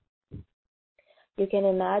 You can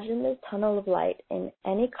imagine this tunnel of light in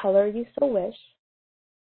any color you so wish.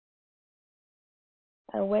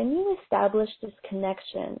 And when you establish this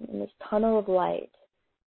connection in this tunnel of light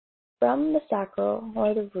from the sacral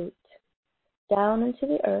or the root down into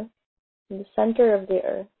the earth, in the center of the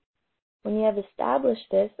earth, when you have established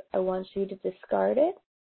this, I want you to discard it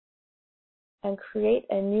and create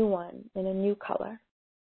a new one in a new color.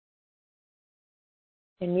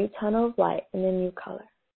 A new tunnel of light in a new color.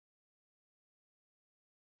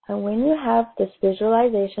 And when you have this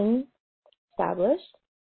visualization established,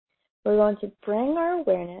 we're going to bring our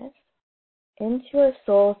awareness into our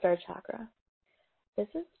soul third chakra. This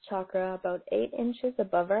is the chakra about 8 inches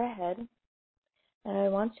above our head. And I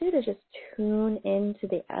want you to just tune into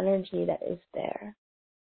the energy that is there.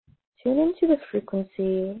 Tune into the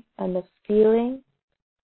frequency and the feeling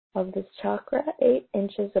of this chakra 8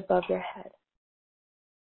 inches above your head.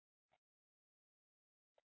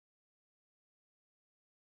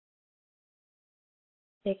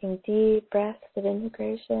 Taking deep breaths of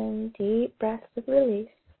integration, deep breaths of release.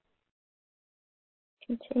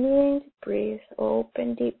 Continuing to breathe,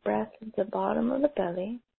 open deep breaths at the bottom of the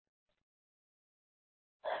belly.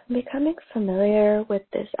 Becoming familiar with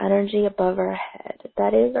this energy above our head.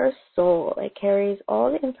 That is our soul. It carries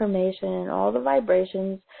all the information and all the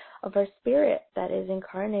vibrations of our spirit that is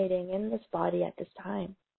incarnating in this body at this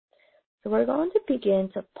time. So we're going to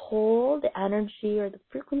begin to pull the energy or the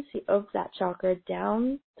frequency of that chakra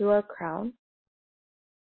down through our crown,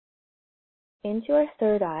 into our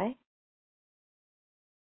third eye,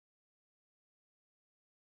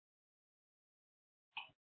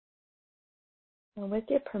 and with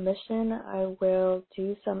your permission, I will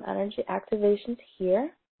do some energy activations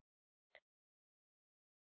here.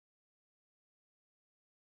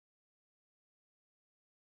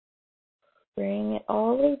 Bring it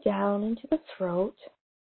all the way down into the throat.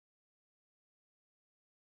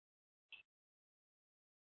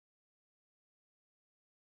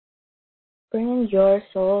 Bring your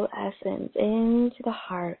soul essence into the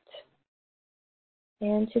heart,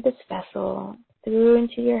 into this vessel, through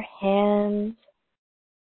into your hands,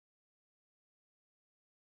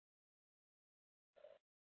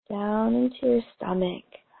 down into your stomach.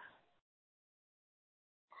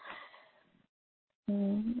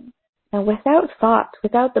 And without thought,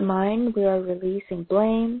 without the mind, we are releasing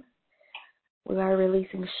blame, we are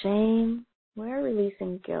releasing shame, we are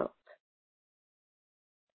releasing guilt.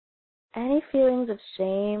 Any feelings of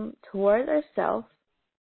shame towards ourselves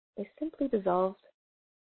is simply dissolved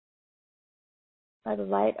by the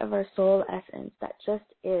light of our soul essence that just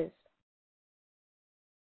is.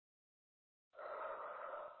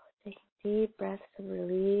 Taking deep breaths of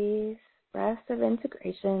release, breaths of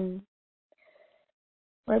integration.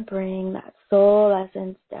 We're bringing that soul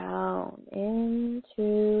essence down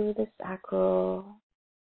into the sacral.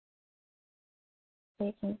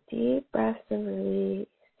 Taking deep breaths of release,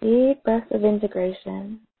 deep breaths of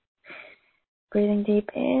integration. Breathing deep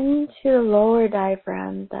into the lower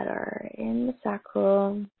diaphragms that are in the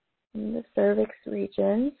sacral, in the cervix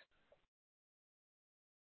regions.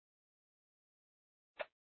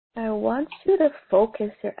 I want you to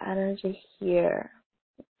focus your energy here.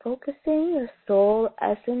 Focusing your soul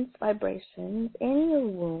essence vibrations in your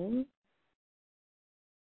womb.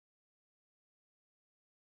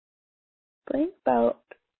 Bring about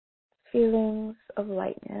feelings of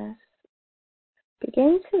lightness.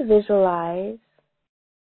 Begin to visualize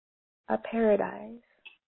a paradise,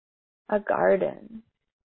 a garden,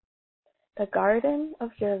 the garden of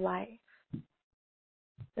your life,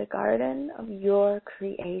 the garden of your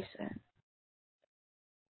creation.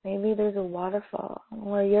 Maybe there's a waterfall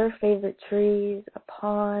or your favorite trees, a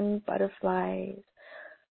pond, butterflies,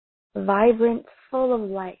 vibrant, full of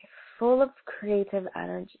life, full of creative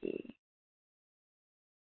energy.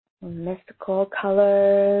 Mystical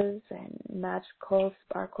colors and magical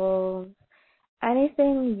sparkles.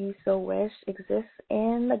 Anything you so wish exists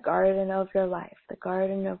in the garden of your life, the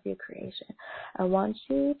garden of your creation. I want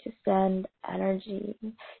you to send energy,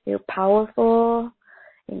 your powerful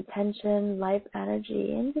intention, life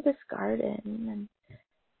energy into this garden, and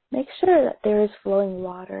make sure that there is flowing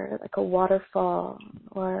water, like a waterfall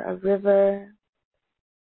or a river.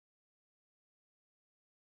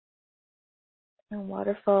 A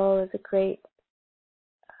waterfall is a great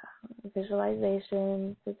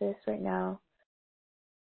visualization for this right now.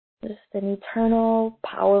 Just an eternal,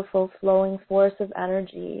 powerful, flowing force of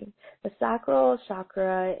energy. The sacral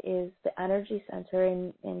chakra is the energy center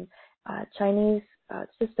in Chinese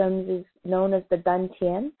systems is known as the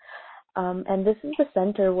Dantian. And this is the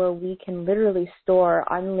center where we can literally store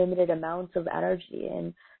unlimited amounts of energy.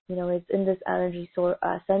 And, it's in this energy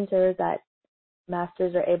center that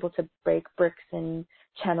masters are able to break bricks and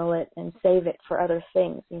channel it and save it for other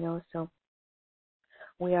things, So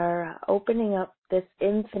we are opening up this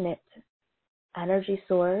infinite energy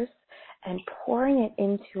source and pouring it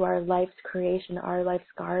into our life's creation, our life's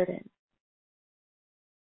garden.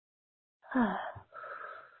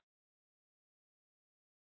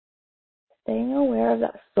 Staying aware of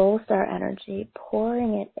that soul star energy,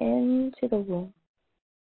 pouring it into the womb.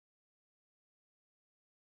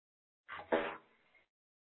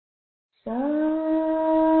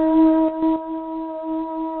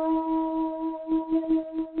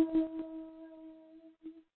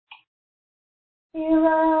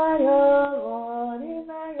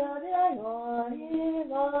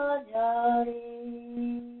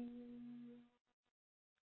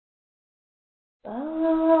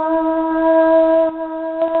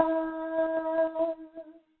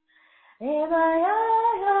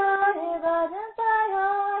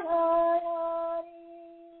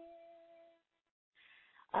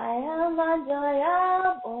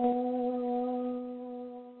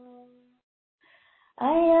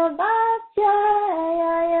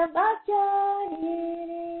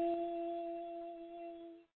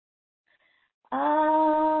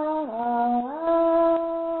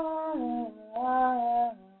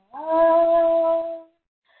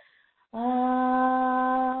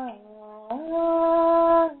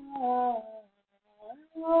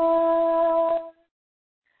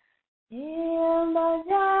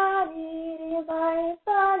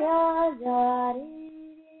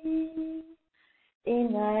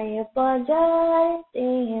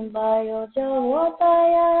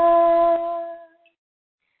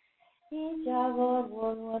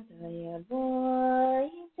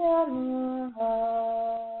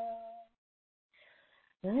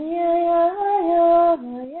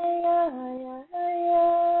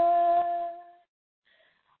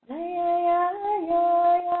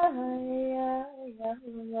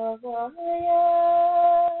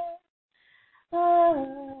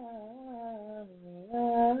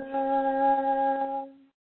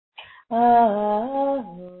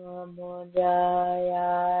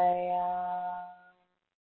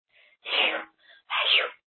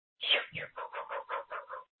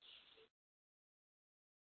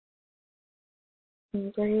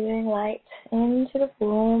 And breathing light into the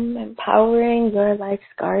womb, empowering your life's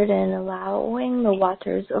garden, allowing the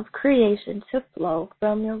waters of creation to flow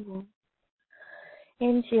from your womb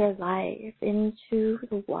into your life, into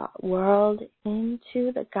the world,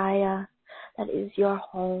 into the Gaia that is your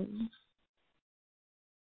home.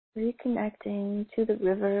 Reconnecting to the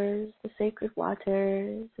rivers, the sacred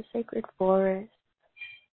waters, the sacred forests.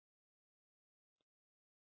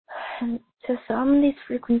 And to some, these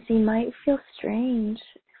frequencies might feel strange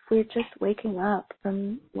if we're just waking up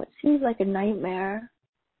from what seems like a nightmare,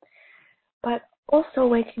 but also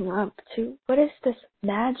waking up to what is this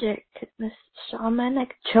magic, this shamanic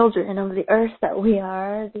children of the earth that we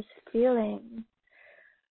are, this feeling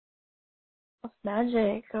of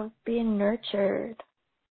magic, of being nurtured.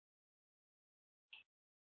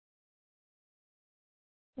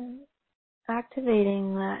 And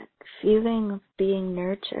activating that feeling of being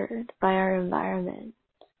nurtured by our environment.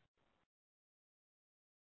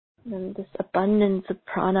 And this abundance of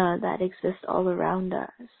prana that exists all around us.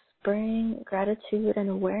 Bring gratitude and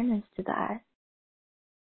awareness to that.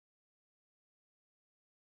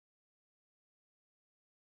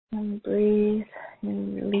 And breathe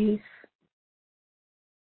in relief.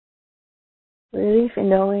 Relief in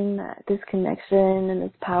knowing that this connection and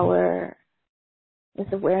this power, this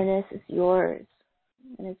awareness is yours.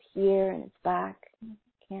 And it's here and it's back. It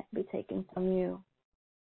can't be taken from you.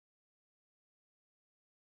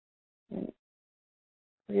 And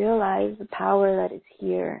realize the power that is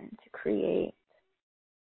here to create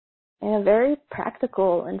in a very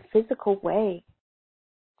practical and physical way,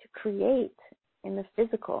 to create in the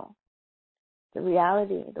physical, the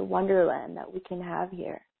reality, the wonderland that we can have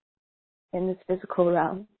here in this physical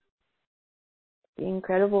realm, the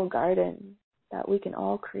incredible garden that we can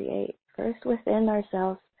all create, first within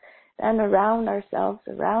ourselves, then around ourselves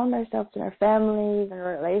in our families, in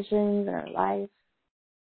our relations, in our life,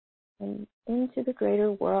 and into the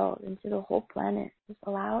greater world, into the whole planet. Just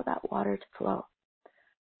allow that water to flow.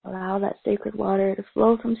 Allow that sacred water to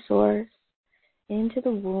flow from source into the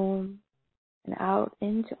womb and out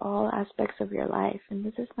into all aspects of your life. And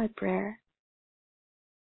this is my prayer,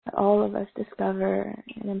 that all of us discover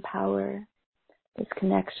and empower this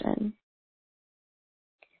connection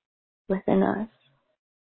within us.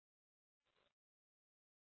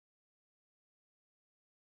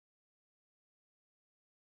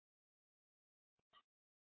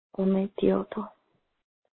 Ome Tioto.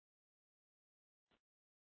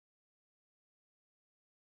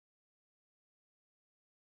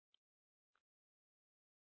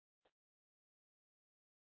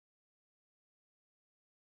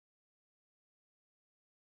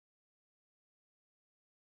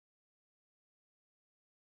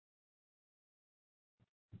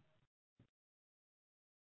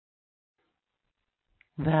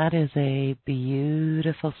 That is a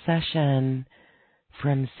beautiful session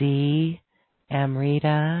from Z.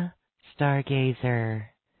 Amrita Stargazer,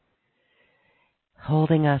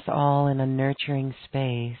 holding us all in a nurturing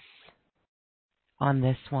space on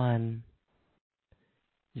this one.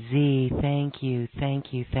 Z, thank you,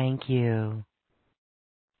 thank you, thank you.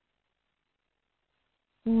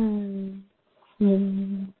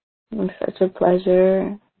 It's such a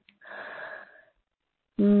pleasure.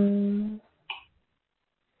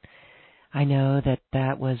 I know that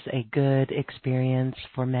that was a good experience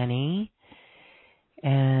for many,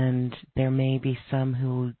 and there may be some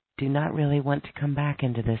who do not really want to come back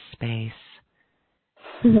into this space.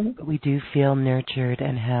 But we do feel nurtured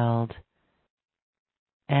and held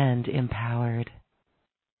and empowered.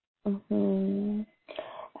 Mm-hmm.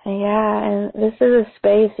 Yeah, and this is a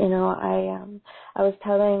space, I was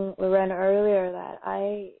telling Lorena earlier that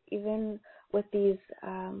I, even with these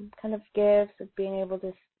kind of gifts of being able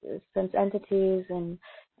to sense entities, and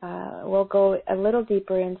we'll go a little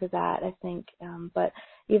deeper into that, I think, but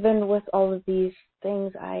even with all of these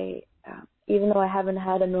things, even though I haven't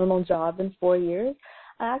had a normal job in 4 years,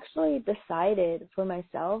 I actually decided for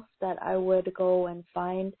myself that I would go and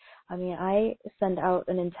I sent out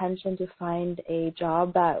an intention to find a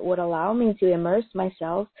job that would allow me to immerse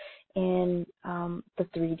myself in the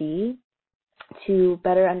 3D to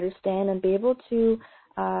better understand and be able to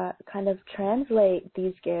kind of translate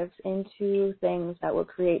these gifts into things that will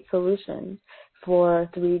create solutions for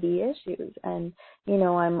 3D issues. And,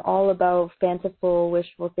 I'm all about fanciful,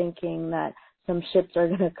 wishful thinking that some ships are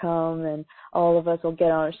going to come and all of us will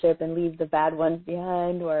get on a ship and leave the bad ones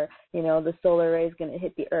behind, or, the solar ray is going to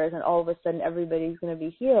hit the earth and all of a sudden everybody's going to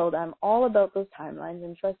be healed. I'm all about those timelines,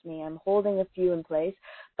 and trust me, I'm holding a few in place.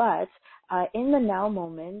 But in the now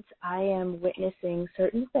moment, I am witnessing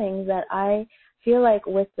certain things that I feel like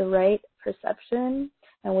with the right perception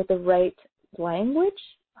and with the right language,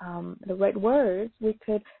 the right words, we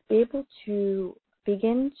could be able to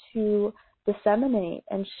begin to disseminate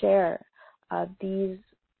and share these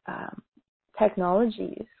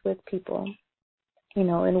technologies with people,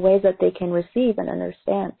 in ways that they can receive and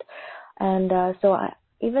understand. And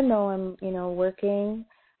even though I'm, working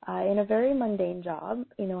in a very mundane job,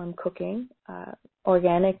 I'm cooking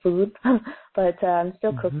organic food, but I'm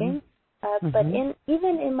still cooking. But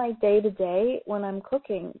even in my day-to-day, when I'm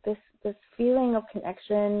cooking, this feeling of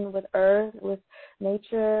connection with earth, with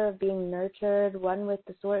nature, being nurtured, one with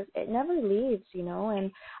the source, it never leaves,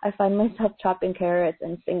 and I find myself chopping carrots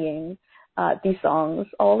and singing these songs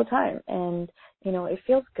all the time. And, it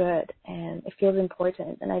feels good and it feels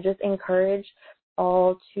important. And I just encourage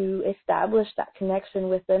all to establish that connection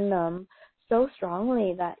within them so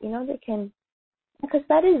strongly that, they can, because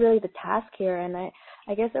that is really the task here. And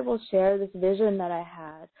I guess I will share this vision that I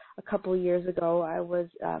had a couple of years ago. I was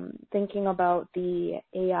thinking about the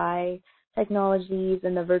AI technologies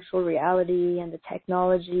and the virtual reality and the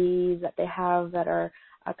technologies that they have that are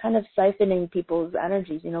kind of siphoning people's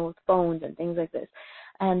energies, with phones and things like this.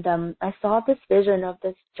 And I saw this vision of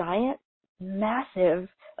this giant, massive,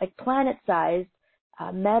 like planet-sized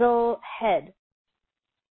metal head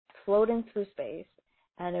floating through space.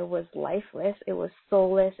 And it was lifeless, it was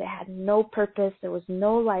soulless, it had no purpose, there was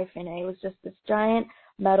no life in it. It was just this giant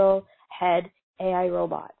metal head AI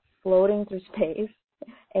robot floating through space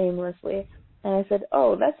aimlessly. And I said,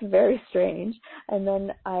 oh, that's very strange. And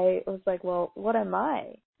then I was like, well, what am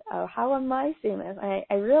I? How am I seeing this? And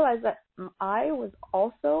I realized that I was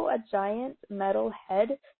also a giant metal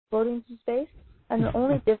head floating through space. And the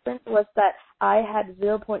only difference was that I had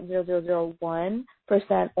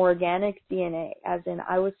 0.0001% organic DNA, as in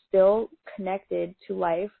I was still connected to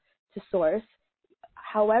life, to source,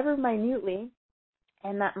 however minutely,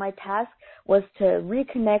 and that my task was to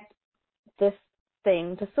reconnect this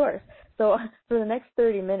thing to source. So for the next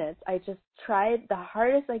 30 minutes, I just tried the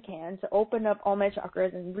hardest I can to open up all my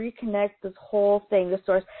chakras and reconnect this whole thing to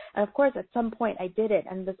source. And of course, at some point I did it,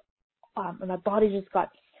 and my body just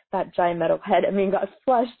got that giant metal head, got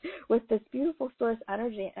flushed with this beautiful source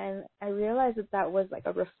energy. And I realized that was like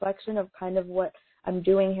a reflection of kind of what I'm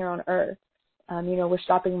doing here on Earth, with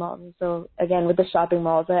shopping malls. And so again, with the shopping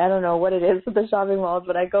malls, I don't know what it is with the shopping malls,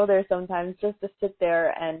 but I go there sometimes just to sit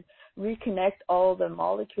there and reconnect all the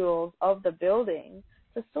molecules of the building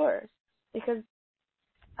to source, because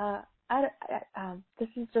this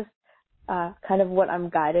is just kind of what I'm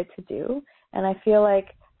guided to do. And I feel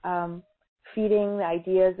like feeding the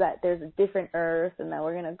ideas that there's a different Earth and that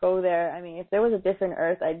we're going to go there. If there was a different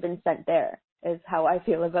Earth, I'd been sent there, is how I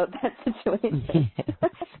feel about that situation.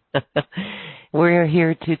 Yes. We're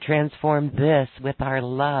here to transform this with our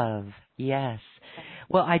love. Yes.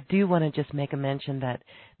 Well, I do want to just make a mention that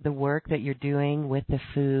the work that you're doing with the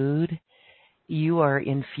food, you are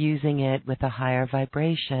infusing it with a higher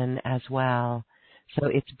vibration as well. So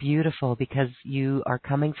it's beautiful because you are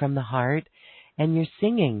coming from the heart and you're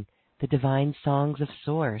singing the divine songs of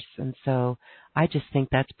Source. And so I just think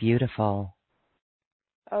that's beautiful.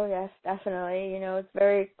 Oh, yes, definitely. It's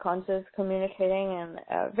very conscious communicating and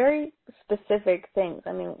very specific things.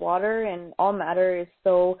 Water and all matter is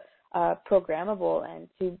so programmable, and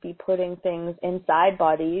to be putting things inside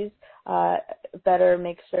bodies, better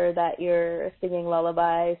make sure that you're singing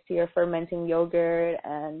lullabies to your fermenting yogurt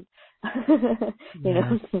and,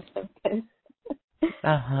 things like this.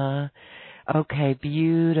 Uh-huh. Okay,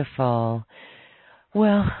 beautiful.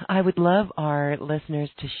 Well, I would love our listeners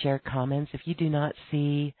to share comments. If you do not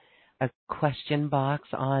see a question box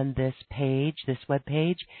on this page, this web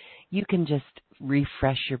page, you can just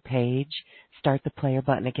refresh your page, start the player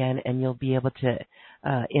button again, and you'll be able to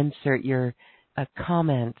insert your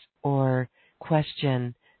comment or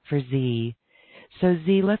question for Z. So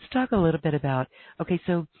Z, let's talk a little bit about,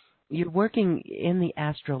 so you're working in the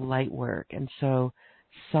astral light work, and so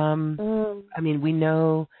we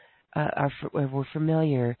know, we're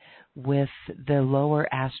familiar with the lower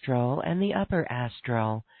astral and the upper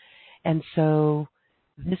astral. And so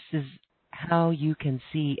this is how you can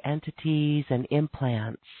see entities and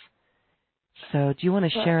implants. So do you want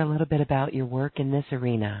to share a little bit about your work in this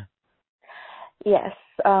arena? Yes.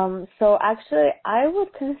 So actually, I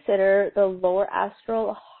would consider the lower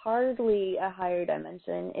astral hardly a higher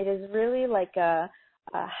dimension. It is really like a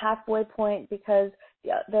halfway point, because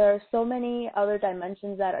there are so many other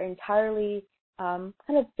dimensions that are entirely kind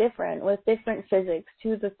of different, with different physics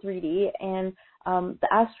to the 3D, and the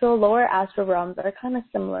lower astral realms are kind of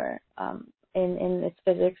similar in its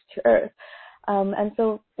physics to Earth. And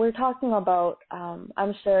so we're talking about,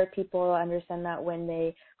 I'm sure people understand that when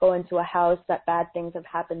they go into a house that bad things have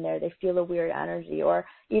happened there, they feel a weird energy, or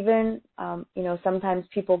even, sometimes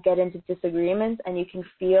people get into disagreements and you can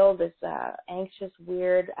feel this anxious,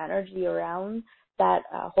 weird energy around that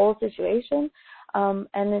whole situation.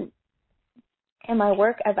 And in my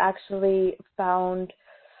work, I've actually found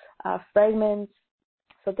fragments.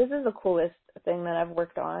 So this is the coolest thing that I've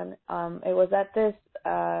worked on. It was at this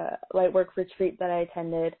light work retreat that I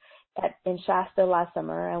attended in Shasta last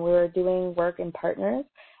summer, and we were doing work in partners.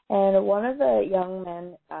 And one of the young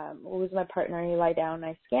men, who was my partner, he lay down, and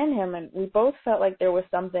I scanned him, and we both felt like there was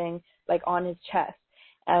something like on his chest.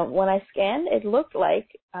 And when I scanned, it looked like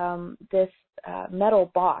this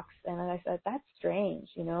metal box, and I said, that's strange,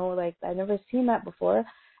 like I've never seen that before.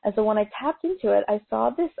 And so when I tapped into it, I saw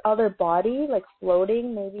this other body like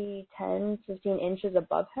floating maybe 10, 15 inches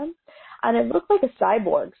above him. And it looked like a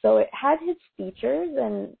cyborg. So it had his features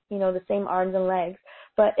and, the same arms and legs,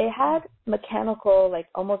 but it had mechanical, like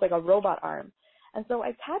almost like a robot arm. And so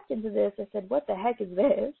I tapped into this. I said, what the heck is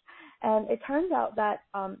this? And it turns out that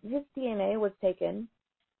his DNA was taken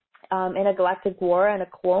in a galactic war, and a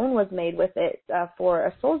clone was made with it for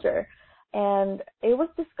a soldier. And it was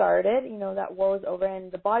discarded, that war was over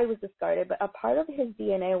and the body was discarded, but a part of his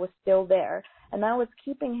DNA was still there. And that was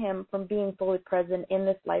keeping him from being fully present in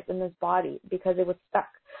this life, in this body, because it was stuck.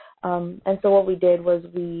 And so what we did was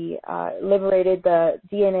we liberated the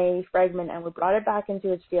DNA fragment and we brought it back into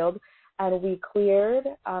his field, and we cleared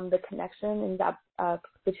the connection in that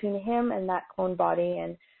between him and that clone body,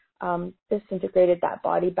 and disintegrated that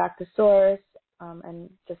body back to source. And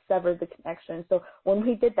just severed the connection. So when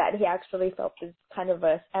we did that, he actually felt this kind of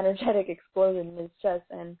a energetic explosion in his chest,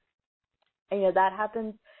 and that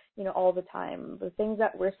happens, all the time. The things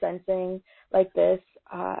that we're sensing like this,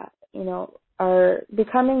 are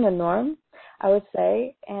becoming the norm, I would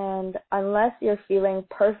say. And unless you're feeling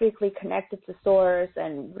perfectly connected to source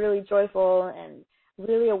and really joyful and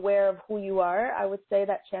really aware of who you are, I would say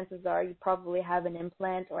that chances are you probably have an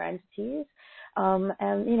implant or entities. And,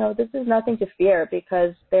 this is nothing to fear,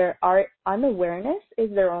 because unawareness is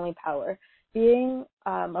their only power. Being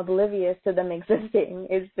oblivious to them existing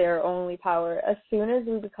is their only power. As soon as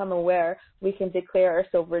we become aware, we can declare our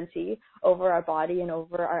sovereignty over our body and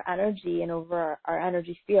over our energy and over our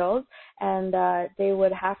energy fields, and they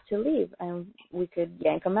would have to leave, and we could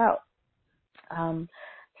yank them out.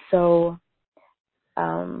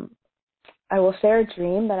 I will share a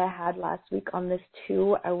dream that I had last week on this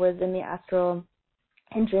too. I was in the astral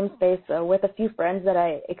and dream space with a few friends that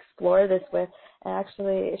I explore this with. And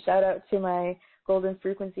actually, shout out to my Golden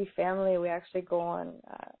Frequency family. We actually go on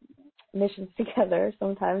missions together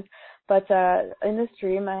sometimes. But in this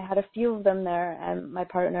dream, I had a few of them there and my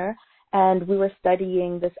partner, and we were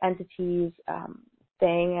studying this entities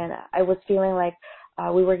thing, and I was feeling like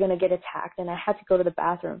we were going to get attacked, and I had to go to the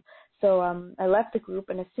bathroom. So I left the group,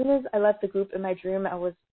 and as soon as I left the group in my dream, I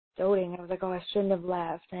was doting. I was like, oh, I shouldn't have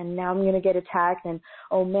left, and now I'm going to get attacked, and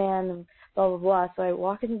oh man, and blah, blah, blah. So I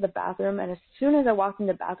walk into the bathroom, and as soon as I walked in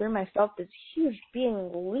the bathroom, I felt this huge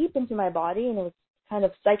being leap into my body, and it was kind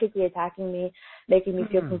of psychically attacking me, making me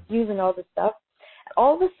feel confused and all this stuff.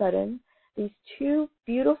 All of a sudden, these two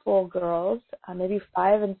beautiful girls, maybe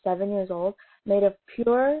 5 and 7 years old, made of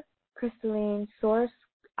pure crystalline source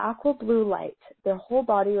aqua blue light. Their whole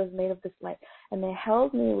body was made of this light, and they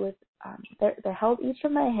held me with they held each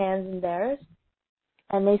of my hands in theirs,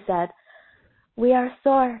 and they said, we are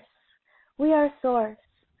source, we are source,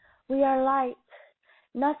 we are light,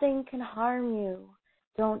 nothing can harm you,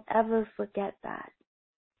 don't ever forget that.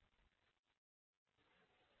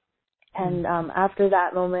 And after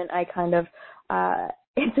that moment, I kind of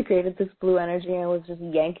integrated this blue energy, and was just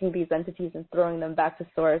yanking these entities and throwing them back to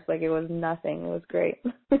source like it was nothing. It was great.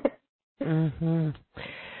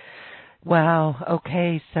 Wow.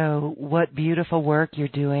 Okay. So what beautiful work you're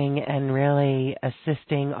doing, and really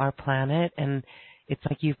assisting our planet. And it's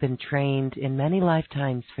like you've been trained in many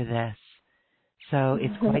lifetimes for this. So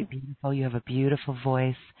it's quite beautiful. You have a beautiful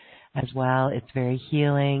voice as well. It's very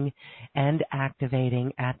healing and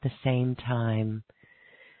activating at the same time.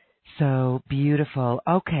 So beautiful.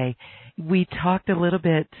 Okay. We talked a little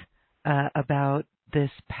bit about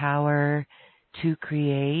this power to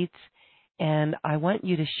create, and I want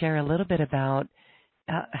you to share a little bit about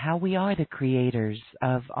how we are the creators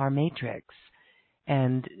of our matrix.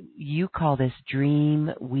 And you call this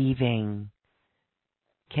dream weaving.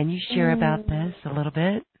 Can you share about this a little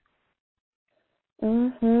bit?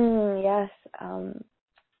 Yes.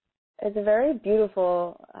 It's a very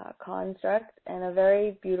beautiful construct and a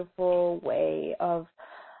very beautiful way of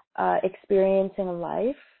experiencing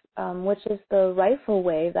life. which is the rightful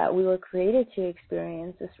way that we were created to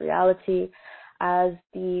experience this reality as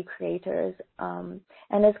the creators. And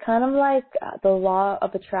it's kind of like the law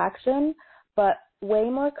of attraction, but way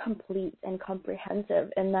more complete and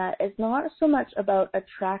comprehensive in that it's not so much about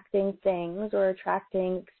attracting things or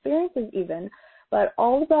attracting experiences even, but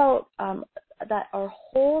all about that our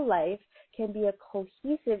whole life can be a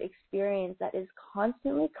cohesive experience that is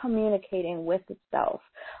constantly communicating with itself.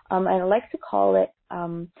 And I like to call it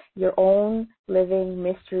your own living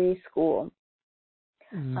mystery school.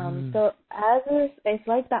 So it's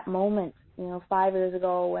like that moment, 5 years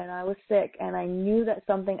ago when I was sick and I knew that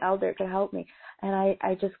something out there could help me, and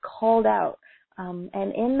I just called out.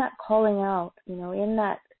 And in that calling out, in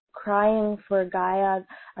that crying for Gaia,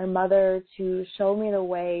 our mother, to show me the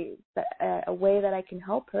way, a way that I can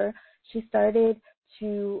help her, she started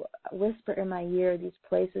to whisper in my ear these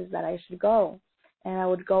places that I should go. And I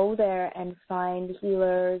would go there and find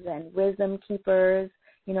healers and wisdom keepers,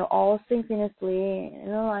 all synchronously in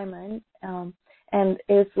alignment. And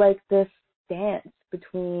it's like this dance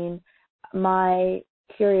between my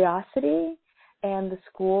curiosity and the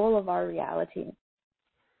school of our reality.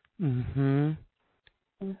 Mhm.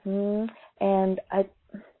 Mhm. And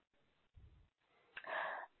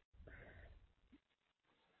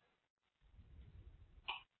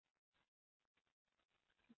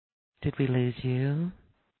Did we lose you?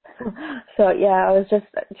 So yeah, I was just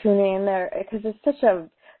tuning in there because it's such a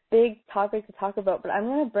big topic to talk about, but I'm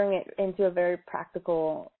going to bring it into a very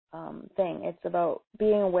practical thing. It's about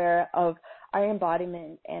being aware of our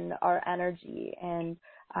embodiment and our energy. And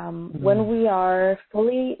when we are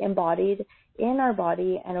fully embodied in our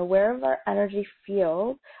body and aware of our energy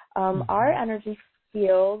field, our energy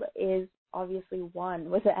field is obviously one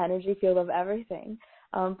with the energy field of everything.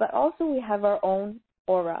 But also we have our own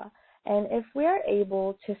aura. And if we are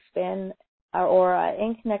able to spin our aura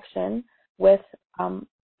in connection with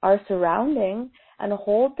our surrounding and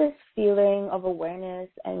hold this feeling of awareness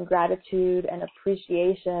and gratitude and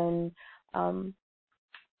appreciation,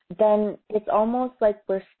 then it's almost like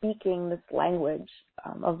we're speaking this language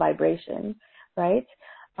of vibration, right?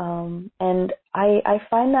 And I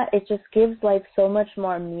find that it just gives life so much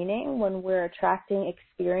more meaning when we're attracting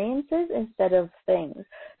experiences instead of things.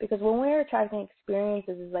 Because when we're attracting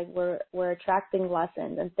experiences, it's like we're attracting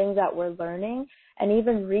lessons and things that we're learning, and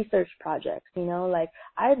even research projects, like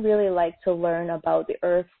I'd really like to learn about the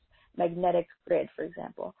Earth's magnetic grid, for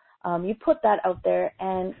example. You put that out there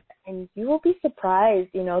and you will be surprised,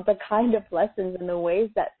 the kind of lessons and the ways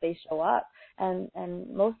that they show up. And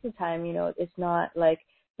most of the time, it's not like,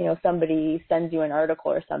 somebody sends you an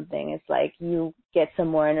article or something. It's like you get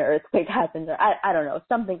somewhere and an earthquake happens, or I don't know,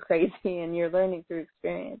 something crazy, and you're learning through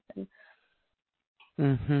experience.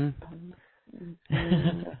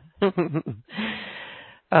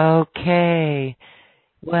 Okay.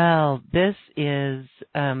 Well, this is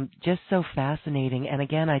just so fascinating. And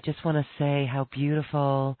again, I just want to say how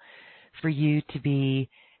beautiful for you to be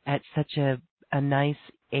at such a nice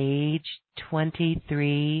age,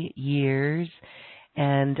 23 years,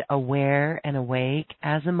 and aware and awake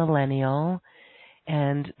as a millennial.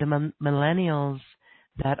 And the millennials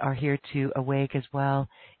that are here to awake as well,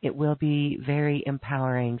 it will be very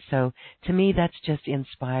empowering. So to me, that's just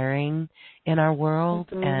inspiring in our world,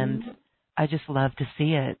 and I just love to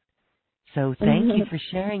see it. So thank you for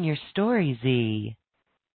sharing your story, Z.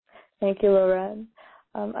 Thank you, Lauren.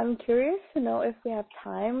 I'm curious to know if we have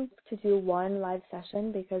time to do one live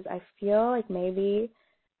session, because I feel like maybe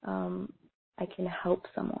I can help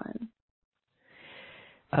someone.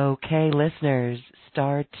 Okay, listeners,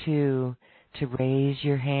 star 2 to raise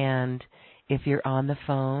your hand if you're on the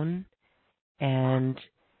phone. And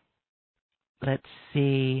let's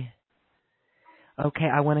see. Okay,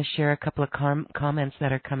 I want to share a couple of comments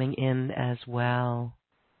that are coming in as well.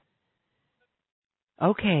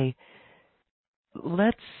 Okay,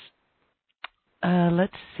 let's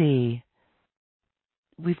see.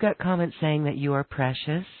 We've got comments saying that you are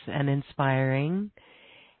precious and inspiring.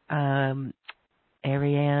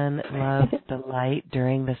 Ariane loved the light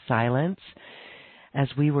during the silence,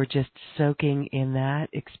 as we were just soaking in that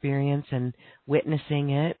experience and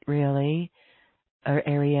witnessing it, really.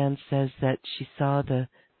 Ariane says that she saw the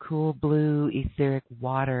cool blue etheric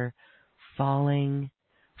water falling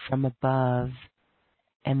from above,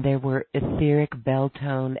 and there were etheric bell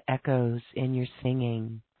tone echoes in your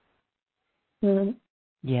singing. Mm-hmm.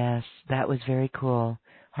 Yes, that was very cool.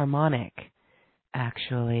 Harmonic,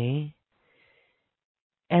 actually.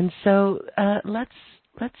 And so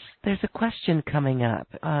there's a question coming up.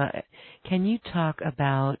 Can you talk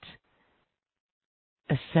about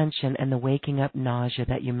ascension and the waking up nausea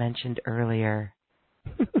that you mentioned earlier?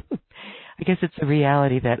 Because it's a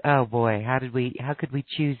reality that, oh boy, how could we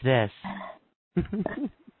choose this?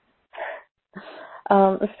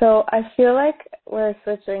 So I feel like we're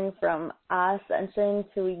switching from ascension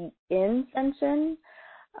to ascension,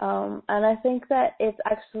 and I think that it's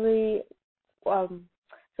actually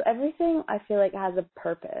so everything I feel like has a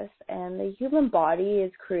purpose, and the human body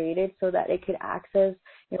is created so that it could access,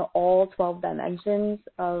 all 12 dimensions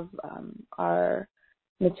of our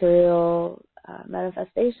material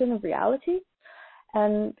manifestation of reality,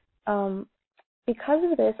 and because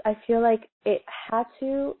of this, I feel like it had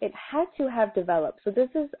to have developed. So this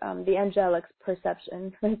is the angelic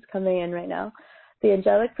perception that's coming in right now. The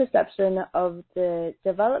angelic perception of the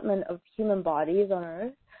development of human bodies on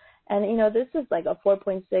Earth. And, this is like a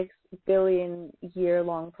 4.6 billion year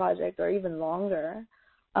long project, or even longer,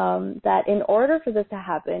 that in order for this to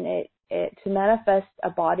happen, to manifest a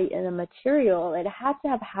body in a material, it had to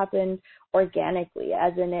have happened organically,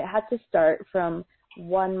 as in it had to start from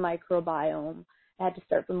one microbiome. It had to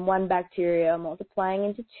start from one bacteria multiplying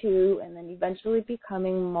into two, and then eventually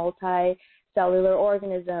becoming multicellular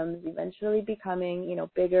organisms, eventually becoming,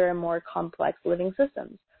 bigger and more complex living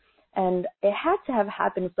systems. And it had to have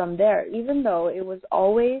happened from there, even though it was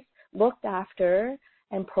always looked after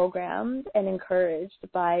and programmed and encouraged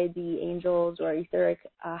by the angels or etheric,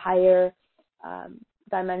 higher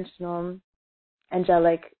dimensional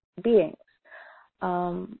angelic beings.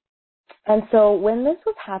 And so when this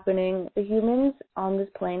was happening, the humans on this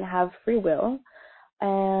plane have free will,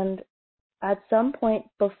 and at some point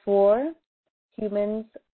before humans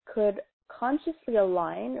could consciously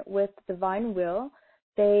align with divine will,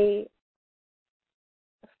 they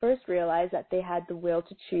first realized that they had the will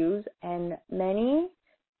to choose, and many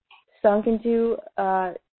sunk into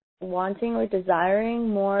wanting or desiring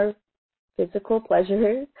more physical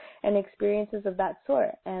pleasures and experiences of that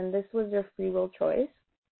sort. And this was their free will choice.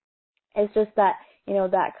 It's just that,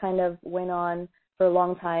 that kind of went on for a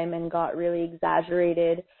long time and got really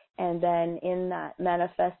exaggerated, and then in that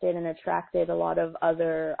manifested and attracted a lot of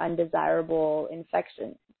other undesirable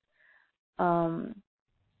infections.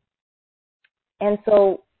 And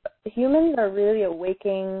so humans are really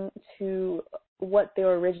awaking to what they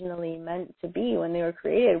were originally meant to be when they were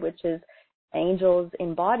created, which is angels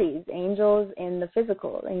in bodies, angels in the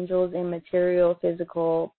physical, angels in material,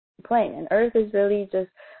 physical plane. And Earth is really just,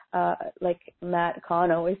 like Matt Kahn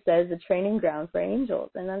always says, a training ground for angels.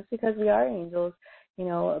 And that's because we are angels,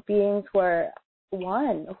 beings who are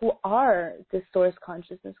one, who are the source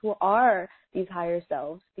consciousness, who are these higher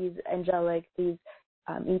selves, these angelic, these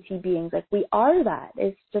ET beings. Like, we are that.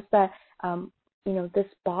 It's just that, this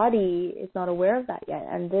body is not aware of that yet.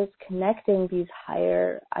 And this connecting these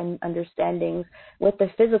higher understandings with the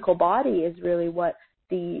physical body is really what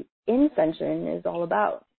the ascension is all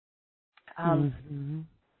about.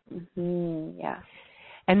 Yeah.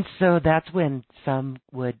 And so that's when some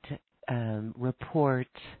would report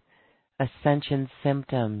ascension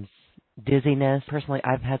symptoms, dizziness. Personally,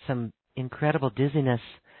 I've had some incredible dizziness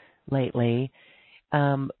lately,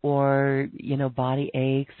 or, body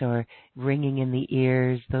aches or ringing in the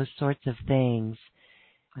ears, those sorts of things.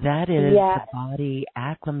 That is the body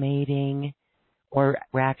acclimating, or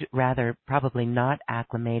rather probably not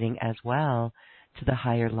acclimating as well to the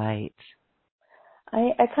higher light.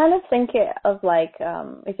 I kind of think of like,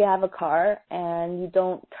 if you have a car and you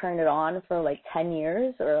don't turn it on for like 10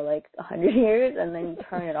 years or like 100 years, and then you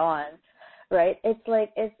turn it on, right? It's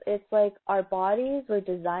like our bodies were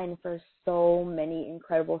designed for so many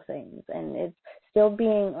incredible things, and it's still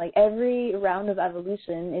being, like, every round of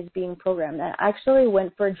evolution is being programmed. I actually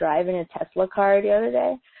went for a drive in a Tesla car the other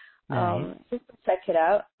day. Nice. Just to check it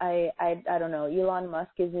out. I don't know, Elon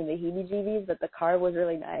Musk gives me the heebie-jeebies, but the car was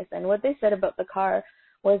really nice. And what they said about the car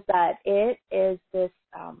was that it is this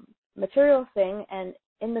material thing, and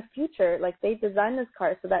in the future, like, they designed this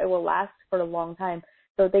car so that it will last for a long time,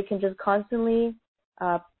 so they can just constantly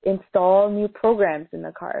install new programs in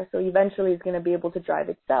the car. So eventually it's going to be able to drive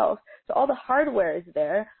itself. So all the hardware is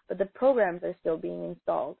there, but the programs are still being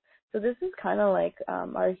installed. So this is kind of like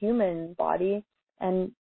our human body,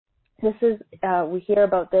 and this is, we hear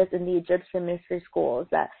about this in the Egyptian mystery schools,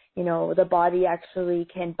 that, the body actually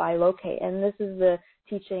can bilocate. And this is the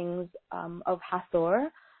teachings of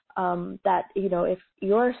Hathor, that, if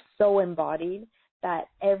you're so embodied that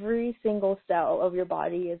every single cell of your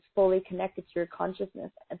body is fully connected to your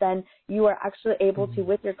consciousness, then you are actually able to,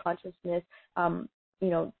 with your consciousness,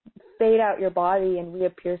 fade out your body and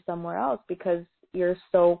reappear somewhere else, because you're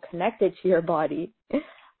so connected to your body.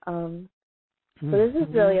 So this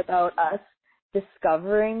is really about us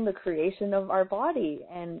discovering the creation of our body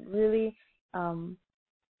and really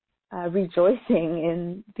rejoicing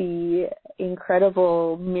in the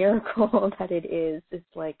incredible miracle that it is.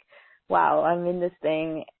 It's like, wow, I'm in this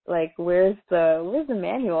thing. Like, where's the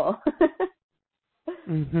manual?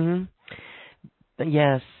 Mhm.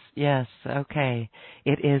 Yes, yes. Okay.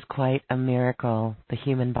 It is quite a miracle. The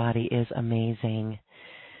human body is amazing.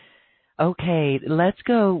 Okay, let's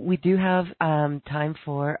go. We do have time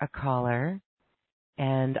for a caller,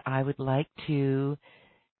 and I would like to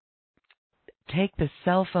take the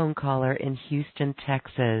cell phone caller in Houston,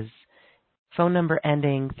 Texas. Phone number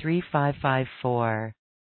ending 3554.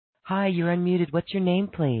 Hi, you're unmuted. What's your name,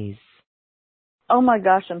 please? Oh my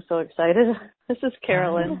gosh, I'm so excited. This is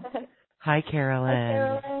Carolyn. Hi, Carolyn.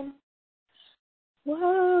 Hi, Carolyn.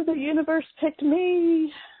 Whoa, the universe picked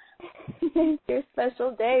me. It's your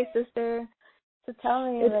special day, sister. So tell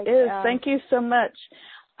me. It is. Thank you so much.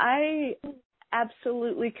 I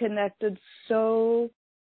absolutely connected so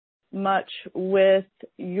much with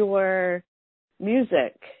your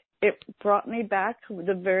music. It brought me back when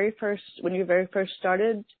you very first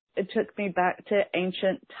started. It took me back to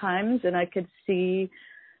ancient times, and I could see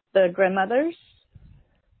the grandmothers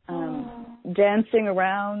dancing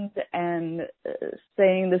around and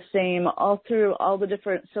saying the same all through all the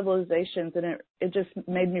different civilizations, and it just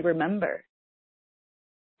made me remember.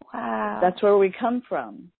 Wow. That's where we come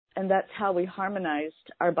from, and that's how we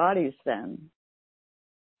harmonized our bodies then.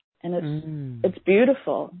 And it's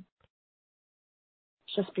beautiful.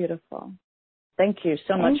 It's just beautiful. Thank you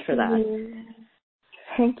so much for that.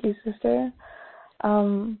 Thank you, sister.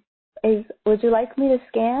 Would you like me to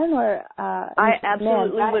scan or? I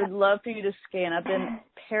absolutely would love for you to scan. I've been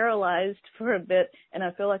paralyzed for a bit, and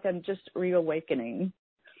I feel like I'm just reawakening.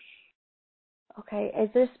 Okay. Is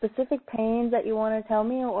there specific pains that you want to tell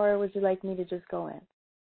me, or would you like me to just go in?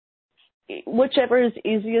 Whichever is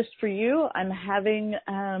easiest for you. I'm having.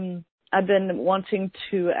 I've been wanting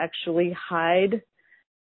to actually hide.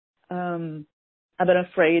 I've been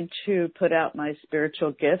afraid to put out my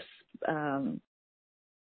spiritual gifts.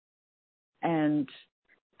 And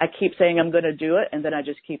I keep saying I'm going to do it, and then I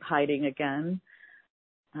just keep hiding again.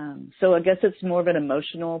 So I guess it's more of an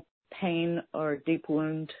emotional pain or deep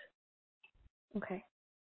wound. Okay.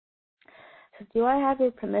 So do I have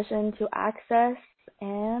your permission to access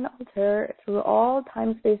and alter through all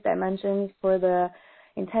time-space dimensions for the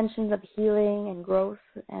intentions of healing and growth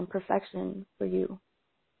and perfection for you?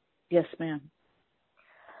 Yes, ma'am.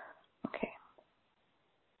 Okay.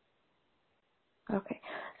 Okay.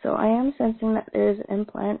 So I am sensing that there's an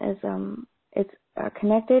implant. It's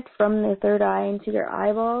connected from the third eye into your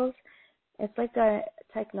eyeballs. It's like a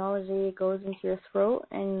technology goes into your throat,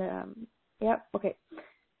 and yep. Okay.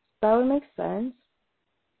 That would make sense.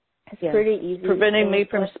 It's pretty easy. Preventing me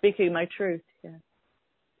from speaking my truth. Yeah.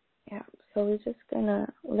 Yeah. So we're just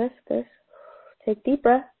gonna lift this. Take deep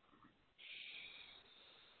breath.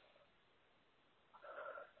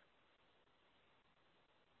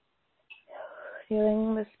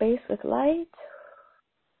 Filling the space with light.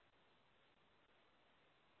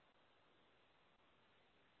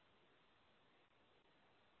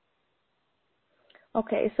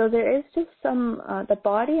 Okay, so there is just some, the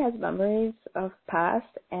body has memories of past,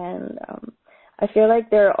 and I feel like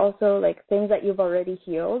there are also like things that you've already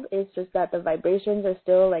healed. It's just that the vibrations are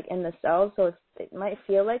still like in the cells, so it might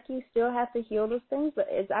feel like you still have to heal those things, but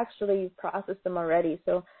it's actually you've processed them already.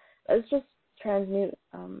 So let's just transmute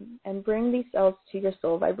and bring these cells to your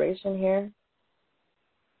soul vibration here.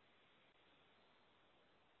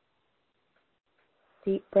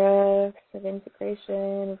 Deep breaths of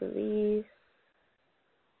integration, release.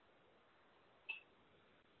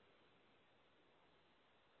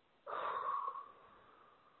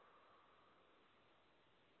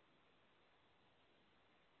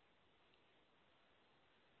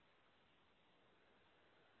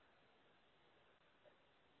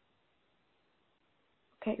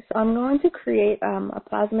 Okay, so I'm going to create a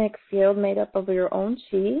plasmic field made up of your own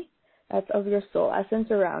chi, that's of your soul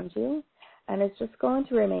essence around you, and it's just going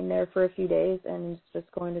to remain there for a few days, and it's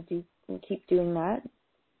just going to keep doing that.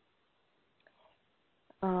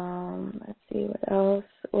 Let's see, what else?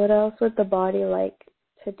 What else would the body like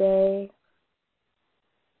today?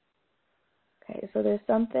 Okay, so there's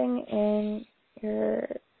something in your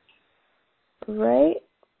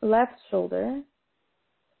left shoulder.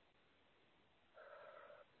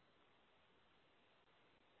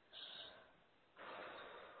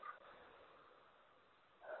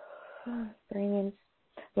 Bring in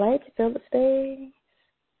light to fill the space.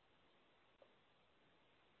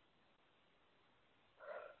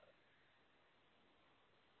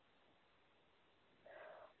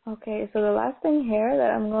 Okay, so the last thing here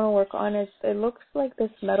that I'm going to work on is, it looks like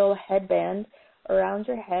this metal headband around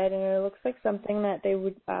your head, and it looks like something that they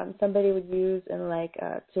would somebody would use in like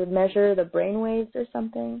to measure the brain waves or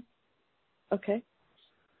something. Okay.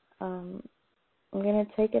 I'm gonna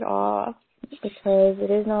take it off because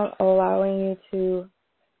it is not allowing you to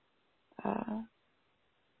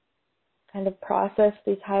kind of process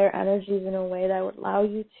these higher energies in a way that would allow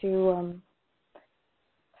you to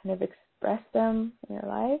kind of express them in your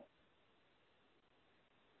life.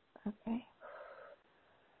 Okay.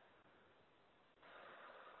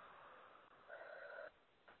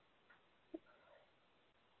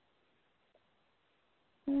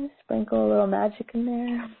 Sprinkle a little magic in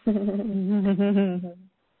there.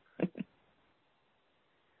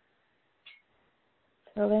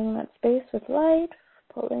 Filling that space with light,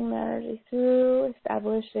 pulling the energy through,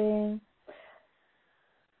 establishing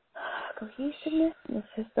cohesiveness in the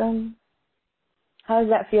system. How does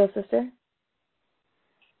that feel, sister?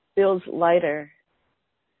 Feels lighter.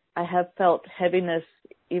 I have felt heaviness,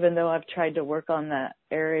 even though I've tried to work on that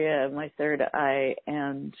area of my third eye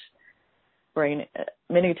and brain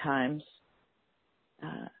many times.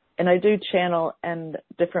 And I do channel and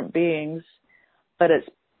different beings, but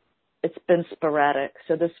it's been sporadic.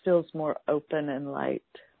 So this feels more open and light.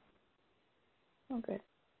 Okay.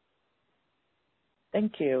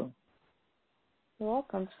 Thank you. You're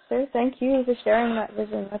welcome, sister. Thank you for sharing that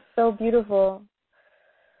vision. That's so beautiful.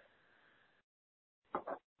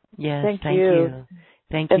 Yes, thank you. you.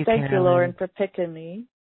 Thank and you, thank Carolyn. you, Lauren, for picking me.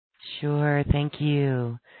 Sure, thank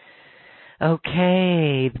you.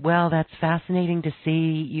 Okay, well, that's fascinating to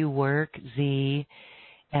see you work, Z,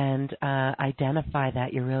 and identify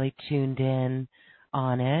that you're really tuned in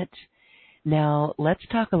on it. Now, let's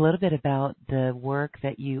talk a little bit about the work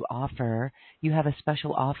that you offer. You have a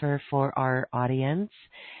special offer for our audience,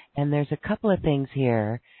 and there's a couple of things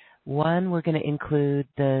here. One, we're going to include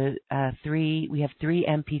we have three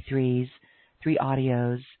MP3s, 3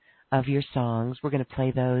 audios of your songs. We're going to play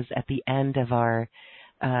those at the end of our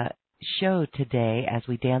show today as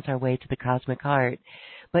we dance our way to the cosmic heart.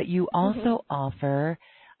 But you also offer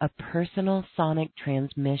a personal sonic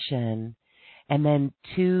transmission, and then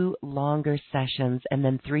 2 longer sessions, and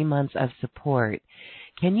then 3 months of support.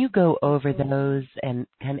 Can you go over those and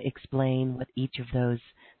kind of explain what each of those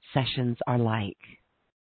sessions are like?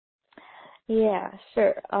 Yeah,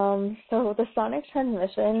 sure. So the sonic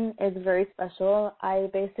transmission is very special. I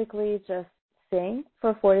basically just sing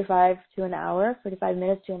for 45 minutes to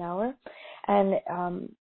an hour. And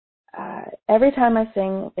every time I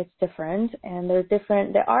sing, it's different. And they're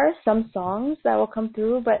different. There are some songs that will come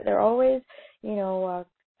through, but they're always,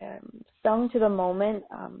 sung to the moment,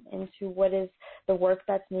 into what is the work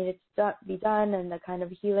that's needed to be done and the kind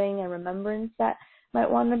of healing and remembrance that might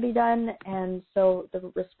want to be done. And so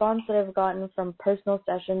the response that I've gotten from personal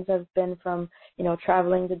sessions have been from,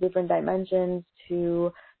 traveling to different dimensions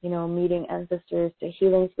to, meeting ancestors to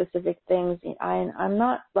healing specific things. I'm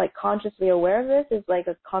not like consciously aware of this. It's like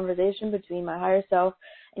a conversation between my higher self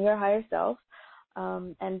and your higher self.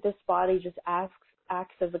 And this body just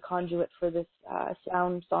acts as a conduit for this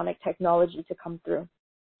sound sonic technology to come through.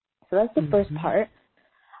 So that's the first part.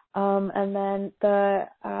 And then the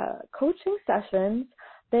coaching sessions,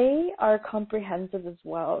 they are comprehensive as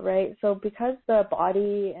well, right? So because the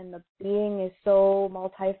body and the being is so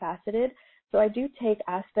multifaceted, so I do take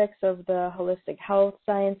aspects of the holistic health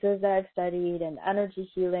sciences that I've studied and energy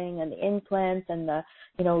healing and the implants and the,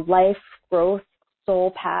 life growth,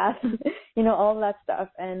 soul path, all of that stuff.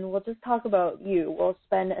 And we'll just talk about you. We'll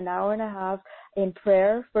spend an hour and a half in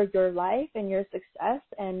prayer for your life and your success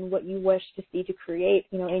and what you wish to see to create,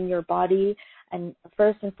 in your body and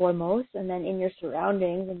first and foremost, and then in your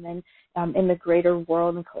surroundings, and then in the greater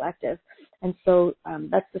world and collective. And so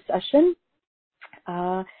that's the session.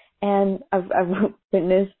 And I've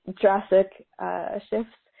witnessed drastic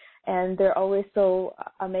shifts, and they're always so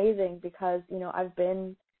amazing because, I've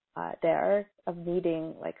been there of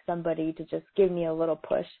needing like somebody to just give me a little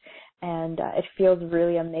push, and it feels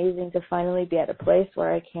really amazing to finally be at a place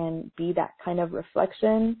where I can be that kind of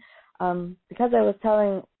reflection. Because I was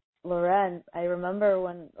telling Loren, I remember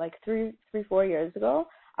when like 4 years ago,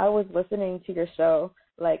 I was listening to your show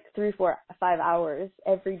like 3, 4, 5 hours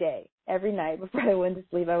every day, every night before I went to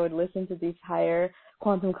sleep. I would listen to these higher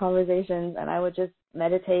quantum conversations, and I would just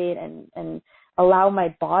meditate and allow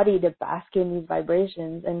my body to bask in these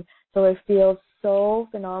vibrations. And so it feels so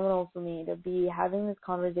phenomenal for me to be having this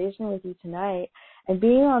conversation with you tonight and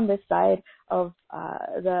being on this side of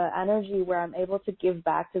the energy where I'm able to give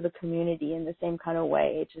back to the community in the same kind of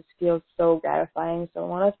way. It just feels so gratifying. So I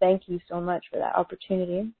want to thank you so much for that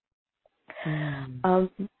opportunity.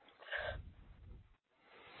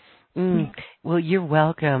 Well, you're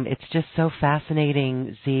welcome. It's just so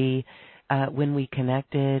fascinating, Z, when we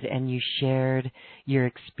connected and you shared your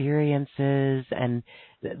experiences and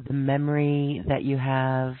the memory that you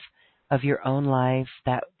have of your own life,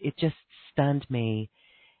 that it just stunned me.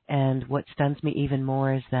 And what stuns me even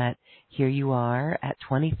more is that here you are at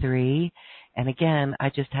 23, and again, I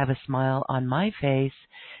just have a smile on my face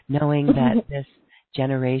knowing that this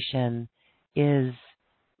generation is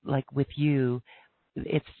like with you,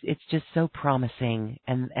 it's just so promising,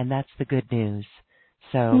 and that's the good news.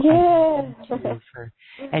 So I thank you for,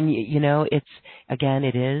 and you know, it's again,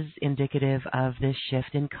 it is indicative of this shift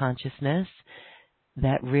in consciousness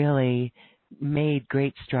that really made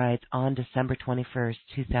great strides on December 21st,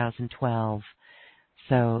 2012.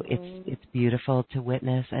 So it's beautiful to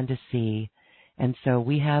witness and to see. And so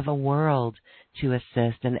we have a world to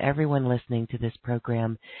assist, and everyone listening to this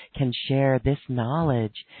program can share this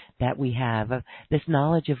knowledge that we have, this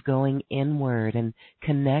knowledge of going inward and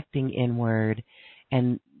connecting inward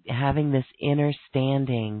and having this inner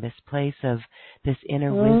standing, this place of this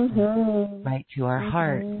inner wisdom right to our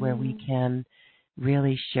heart where we can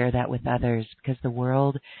really share that with others, because the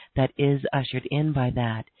world that is ushered in by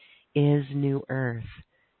that is New Earth,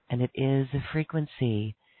 and it is a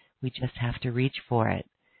frequency. We just have to reach for it.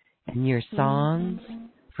 And your songs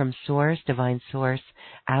from Source, Divine Source,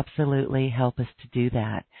 absolutely help us to do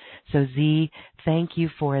that. So Z, thank you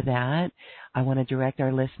for that. I want to direct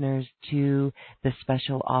our listeners to the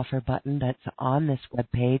special offer button that's on this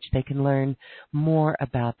webpage. They can learn more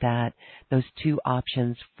about that, those two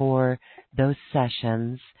options for those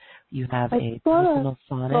sessions. You have a personal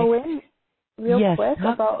sonic. Go in real quick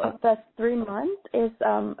about the 3 months is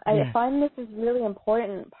I find this is really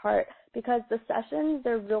important part, because the sessions,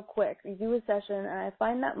 they're real quick. You do a session, and I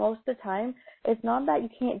find that most of the time it's not that you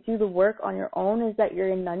can't do the work on your own, is that you're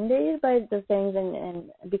inundated by the things,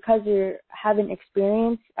 and because you haven't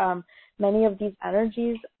experienced many of these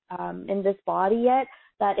energies in this body yet,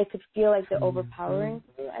 that it could feel like they're overpowering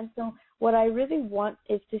you. And so what I really want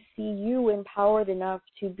is to see you empowered enough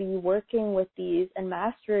to be working with these and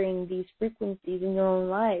mastering these frequencies in your own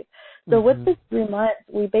life. So with this 3 months,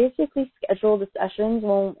 we basically schedule the sessions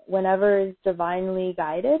whenever is divinely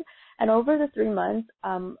guided. And over the 3 months,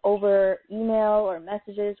 over email or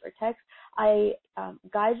messages or text, I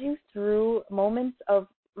guide you through moments of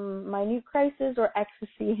minute crisis or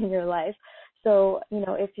ecstasy in your life. So, you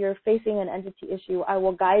know, if you're facing an entity issue, I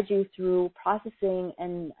will guide you through processing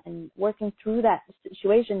and working through that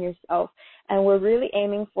situation yourself. And we're really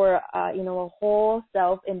aiming for, you know, a whole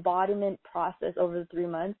self-embodiment process over the 3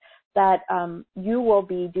 months that you will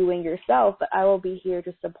be doing yourself, but I will be here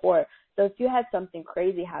to support. So if you had something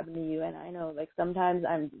crazy happen to you, and I know, like, sometimes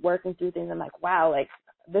I'm working through things, I'm like, wow, like,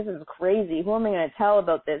 this is crazy. Who am I going to tell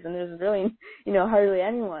about this? And there's really, you know, hardly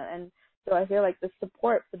anyone. And so I feel like the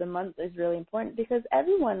support for the month is really important, because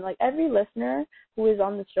everyone, like every listener who is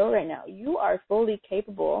on the show right now, you are fully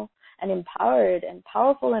capable and empowered and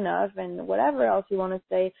powerful enough, and whatever else you want to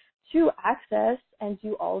say, to access and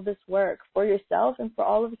do all of this work for yourself and for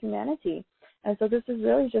all of humanity. And so this is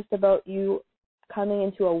really just about you coming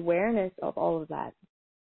into awareness of all of that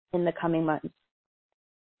in the coming months.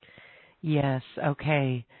 Yes,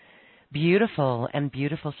 okay. Beautiful, and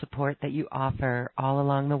beautiful support that you offer all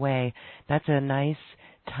along the way. That's a nice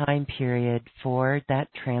time period for that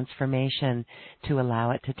transformation to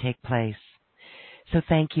allow it to take place. So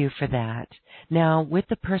thank you for that. Now, with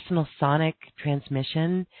the personal sonic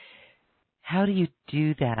transmission, how do you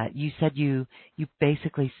do that? You said you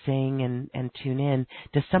basically sing and tune in.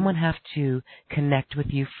 Does someone have to connect with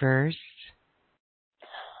you first?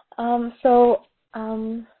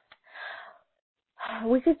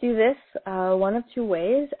 We could do this one of two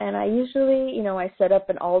ways, and I usually, you know, I set up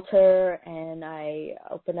an altar and I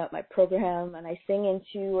open up my program and I sing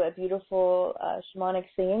into a beautiful shamanic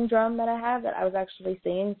singing drum that I have that I was actually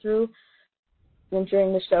singing through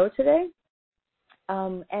during the show today.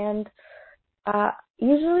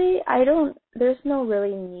 Usually there's no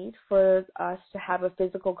really need for us to have a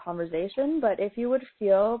physical conversation, but if you would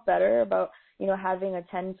feel better about, you know, having a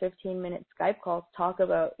 10-15 minute Skype call to talk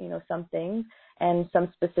about, you know, some things and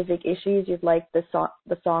some specific issues you'd like the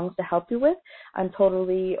songs to help you with, I'm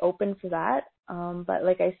totally open for that. But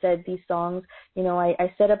like I said, these songs, you know,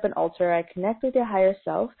 I set up an altar, I connect with your higher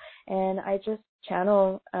self, and I just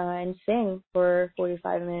channel and sing for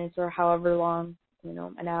 45 minutes or however long, you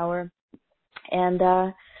know, an hour. And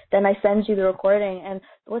then I send you the recording. And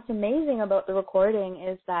what's amazing about the recording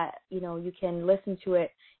is that, you know, you can listen to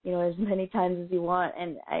it, you know, as many times as you want.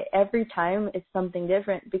 And every time it's something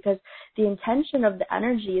different, because the intention of the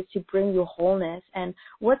energy is to bring you wholeness. And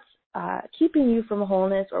what's keeping you from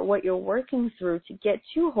wholeness, or what you're working through to get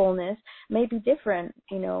to wholeness may be different,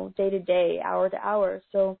 day to day, hour to hour.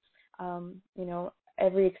 So,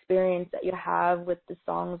 every experience that you have with the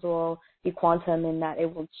songs will be quantum in that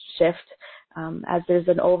it will shift as there's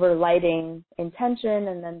an overlighting intention,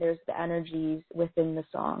 and then there's the energies within the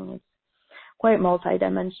song. It's quite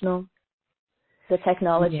multidimensional, the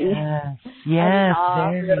technology. Yes,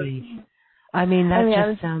 very. That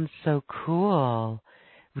just sounds so cool.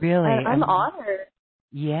 Really. I'm honored.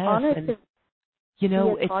 Yes. Honored to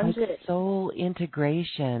it's like soul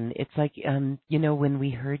integration. It's like, when we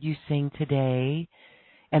heard you sing today,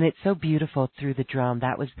 and it's so beautiful through the drum.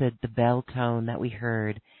 That was the bell tone that we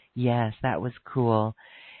heard. Yes, that was cool.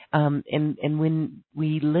 And when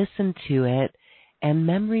we listen to it and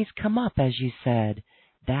memories come up, as you said,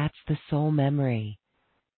 that's the soul memory.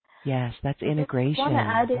 Yes, that's integration. I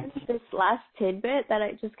want to add in this last tidbit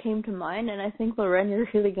that just came to mind, and I think, Loren, you're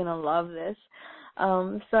really going to love this.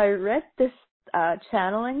 So I read this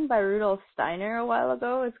channeling by Rudolf Steiner a while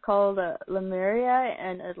ago. It's called Lemuria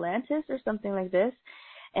and Atlantis, or something like this.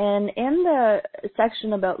 And in the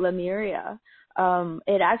section about Lemuria,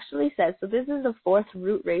 it actually says, so this is the fourth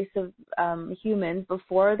root race of humans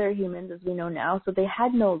before they're humans as we know now. So they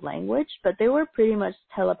had no language, but they were pretty much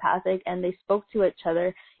telepathic, and they spoke to each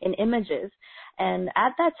other in images. And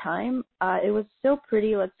at that time, it was still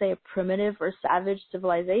pretty, let's say, a primitive or savage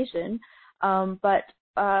civilization. But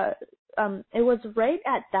it was right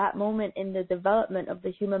at that moment in the development of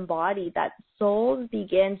the human body that souls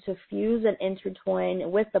began to fuse and intertwine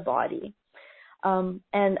with the body.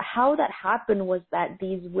 And how that happened was that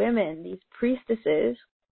these women, these priestesses,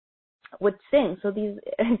 would sing. So these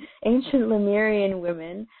ancient Lemurian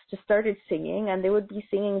women just started singing, and they would be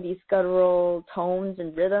singing these guttural tones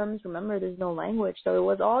and rhythms. Remember, there's no language, so it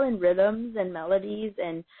was all in rhythms and melodies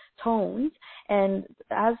and tones. And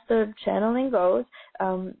as the channeling goes,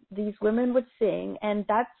 these women would sing, and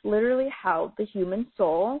that's literally how the human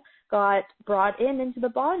soul got brought into the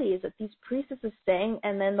bodies, that these priestesses sang,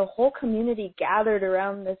 and then the whole community gathered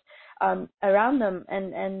around this, around them,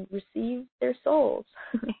 and received their souls.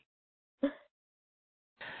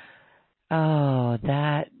 Oh,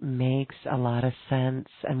 that makes a lot of sense.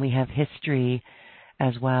 And we have history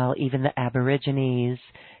as well. Even the Aborigines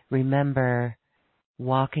remember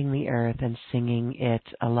walking the earth and singing it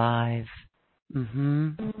alive.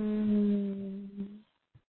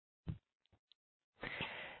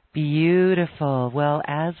 Beautiful. Well,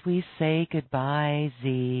 as we say goodbye,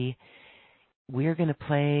 Z, we're going to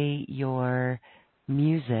play your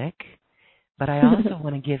music. But I also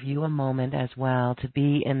want to give you a moment as well to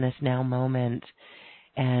be in this now moment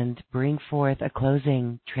and bring forth a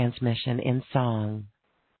closing transmission in song.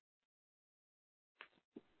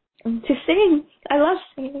 To sing. I love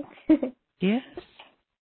singing. Yes.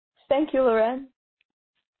 Thank you, Loren.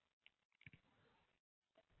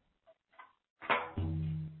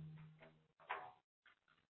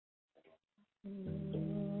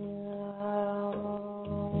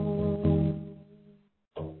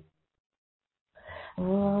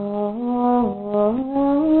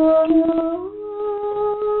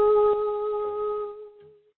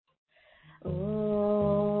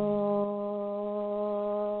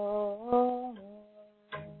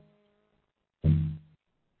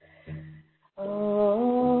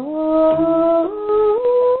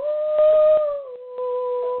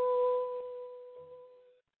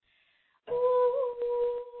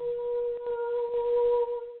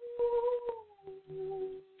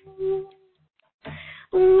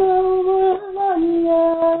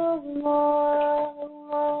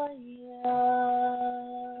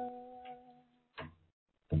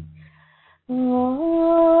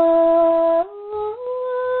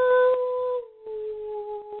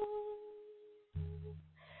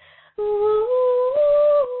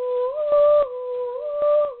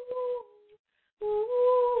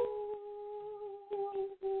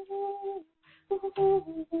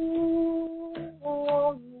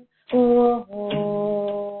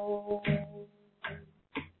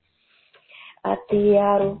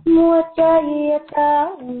 Atiaru muachaya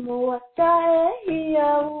ta muachaya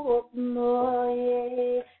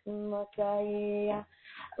moye muachaya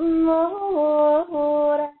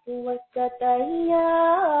mora muachaya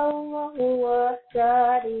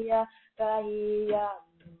muachaya kaya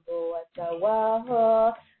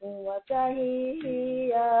muachawa muachaya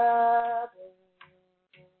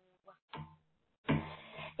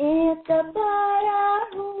itabara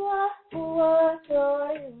huwa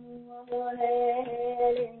toy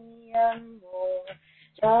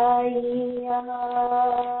Jaya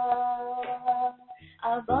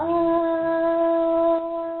Abba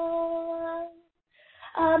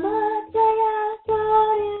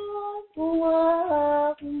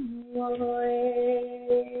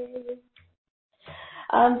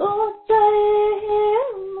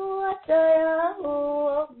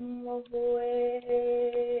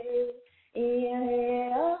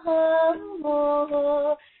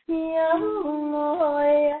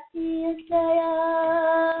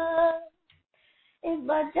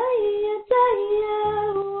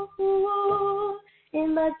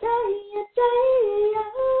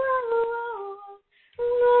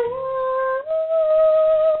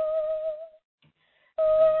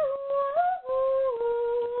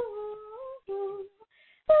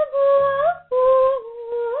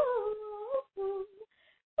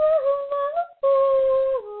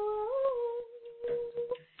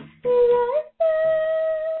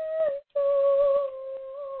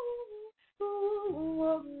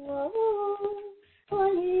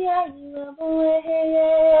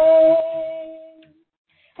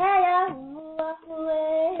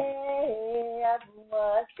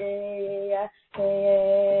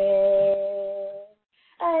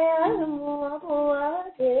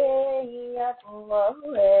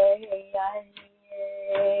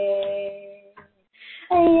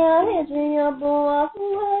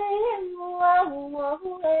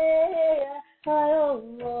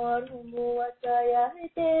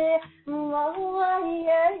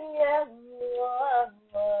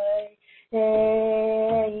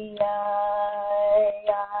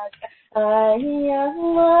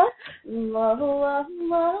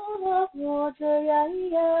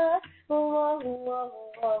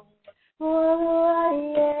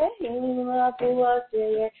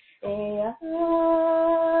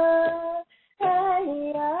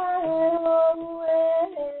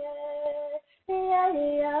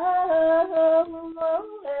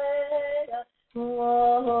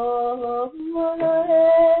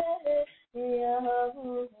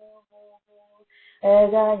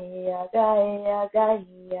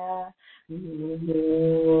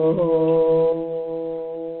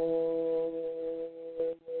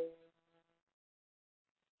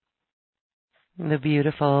The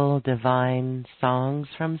beautiful divine songs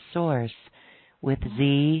from Source with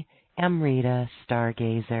Z. Amrita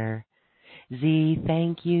Stargazer. Z,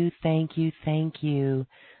 thank you, thank you, thank you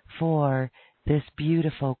for this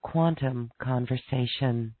beautiful quantum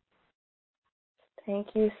conversation. Thank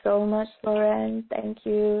you so much, Lauren. Thank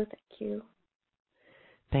you. Thank you.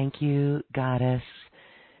 Thank you, Goddess.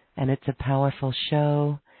 And it's a powerful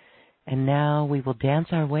show. And now we will dance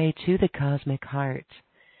our way to the cosmic heart.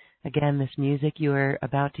 Again, this music you are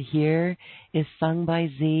about to hear is sung by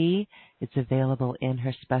Z. It's available in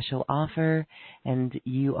her special offer, and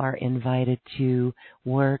you are invited to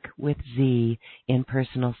work with Z in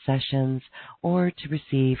personal sessions or to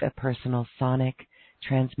receive a personal sonic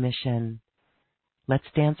transmission. Let's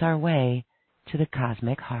dance our way to the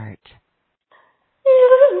cosmic heart.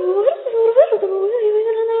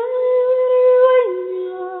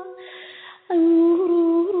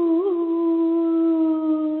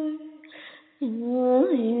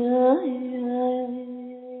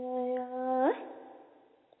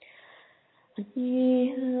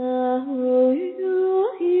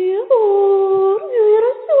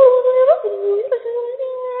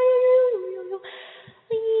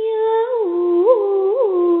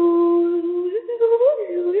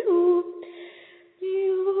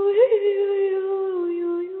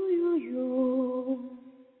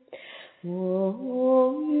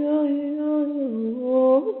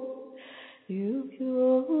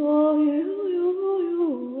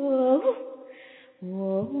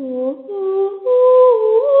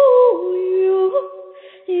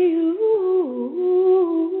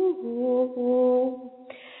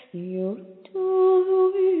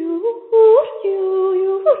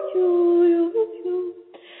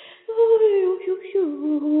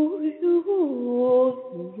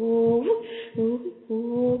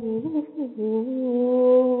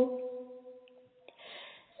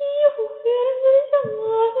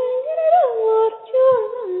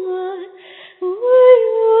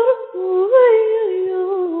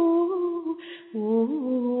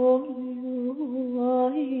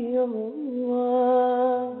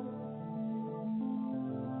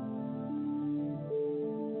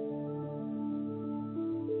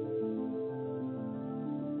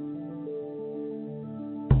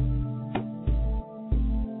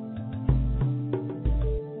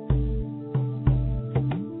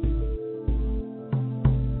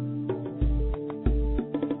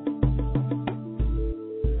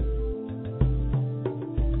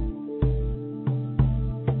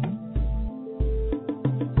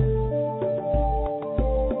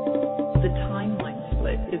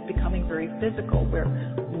 Physical, where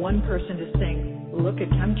one person is saying, look at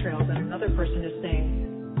chemtrails, and another person is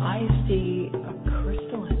saying, I see a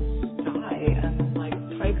crystalline sky and like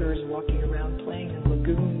tigers walking around playing in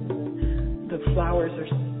lagoons. The flowers are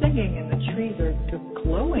singing and the trees are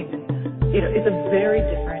glowing. It's a very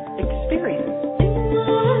different experience.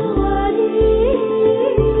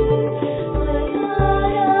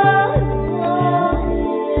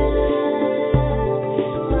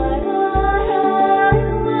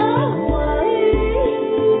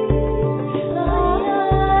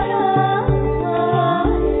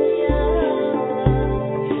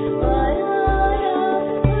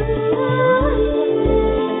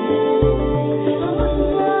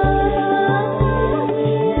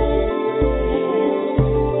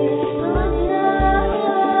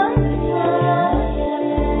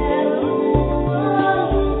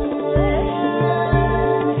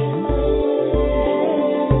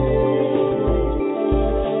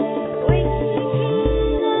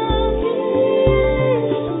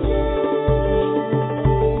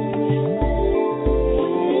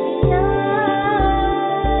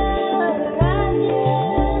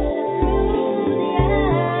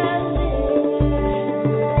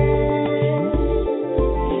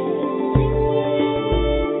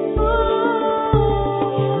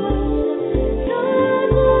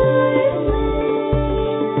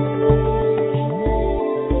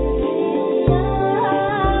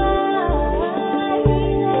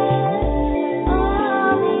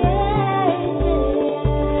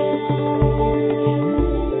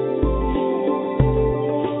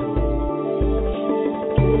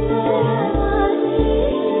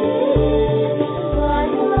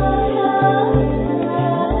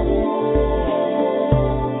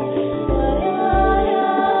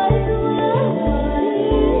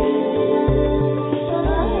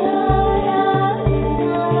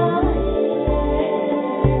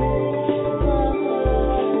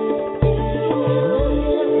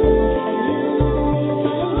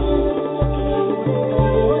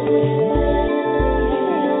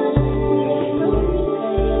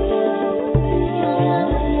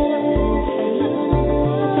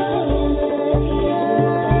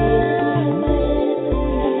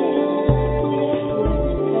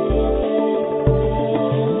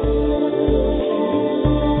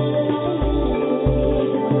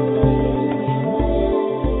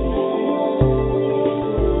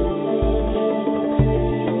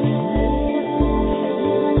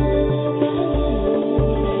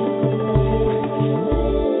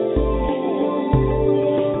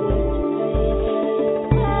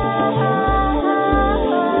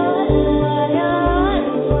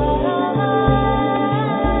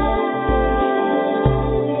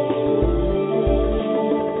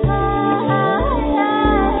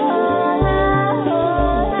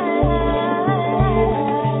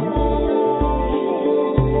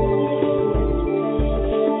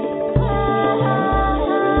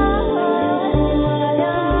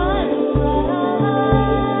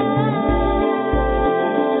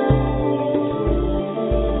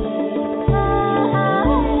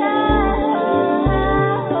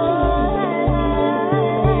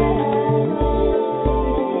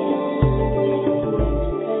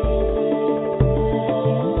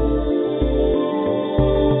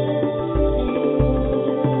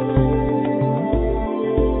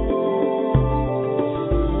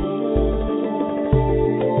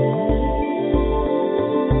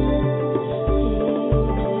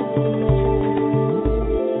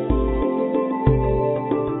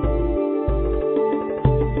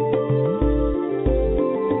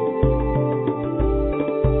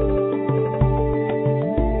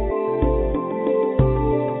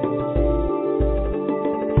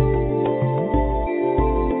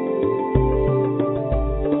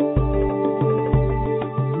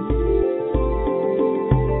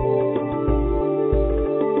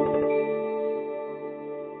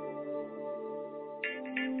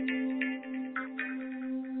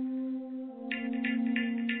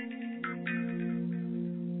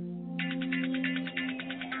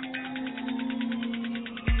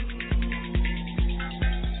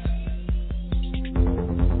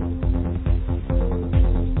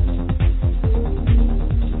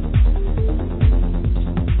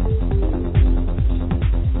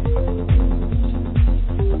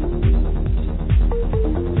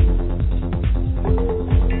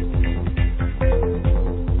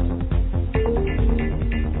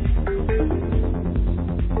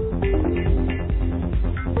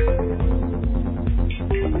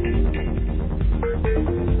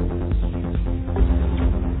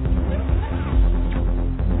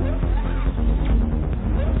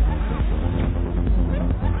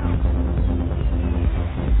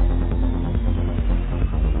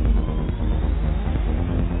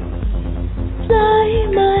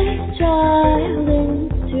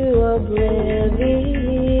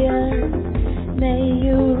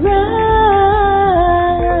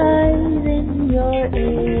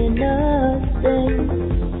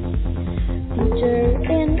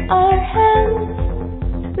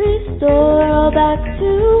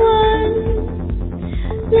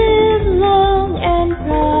 and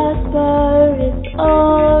prosper is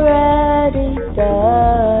already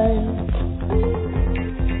done.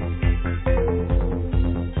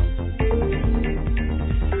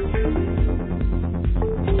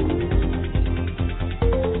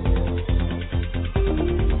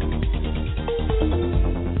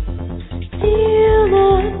 Feel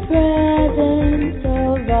the presence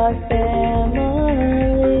of our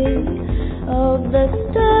family, of the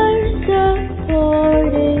stars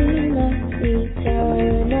supporting us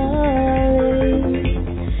eternally.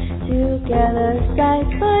 Together,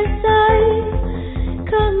 side by side,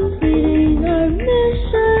 completing our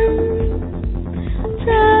mission.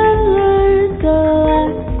 Travelers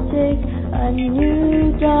galactic, a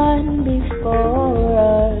new dawn before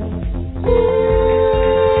us.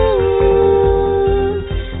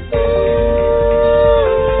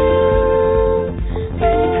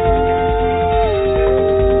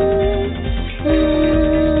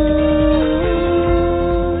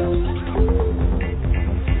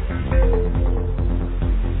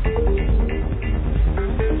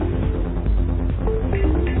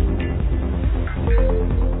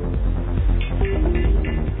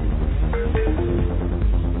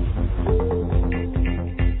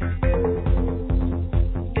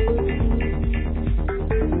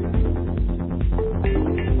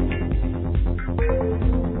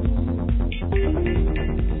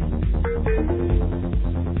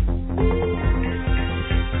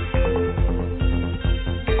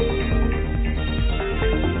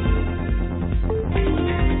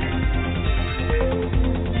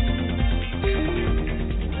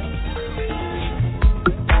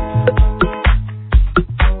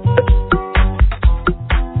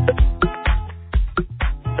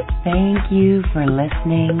 Thank you for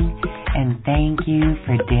listening, and thank you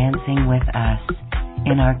for dancing with us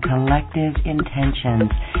in our collective intentions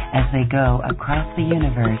as they go across the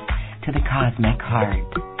universe to the cosmic heart.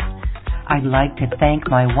 I'd like to thank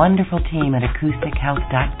my wonderful team at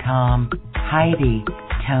AcousticHealth.com, Heidi,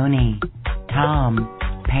 Tony, Tom,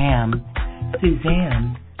 Pam,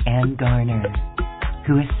 Suzanne, and Garner,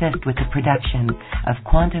 who assist with the production of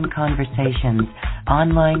Quantum Conversations,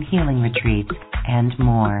 online healing retreats, and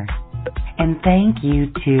more. And thank you,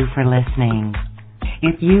 too, for listening.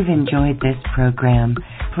 If you've enjoyed this program,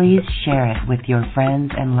 please share it with your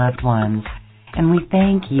friends and loved ones. And we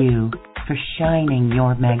thank you for shining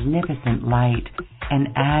your magnificent light and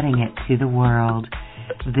adding it to the world.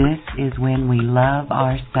 This is when we love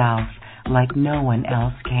ourselves like no one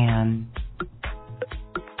else can.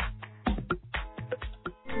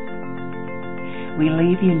 We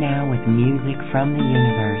leave you now with music from the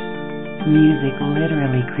universe. Music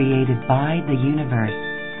literally created by the universe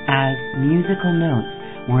as musical notes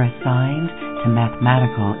were assigned to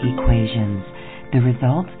mathematical equations. The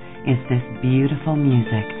result is this beautiful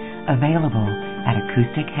music available at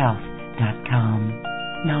AcousticHealth.com.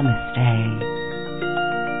 Namaste.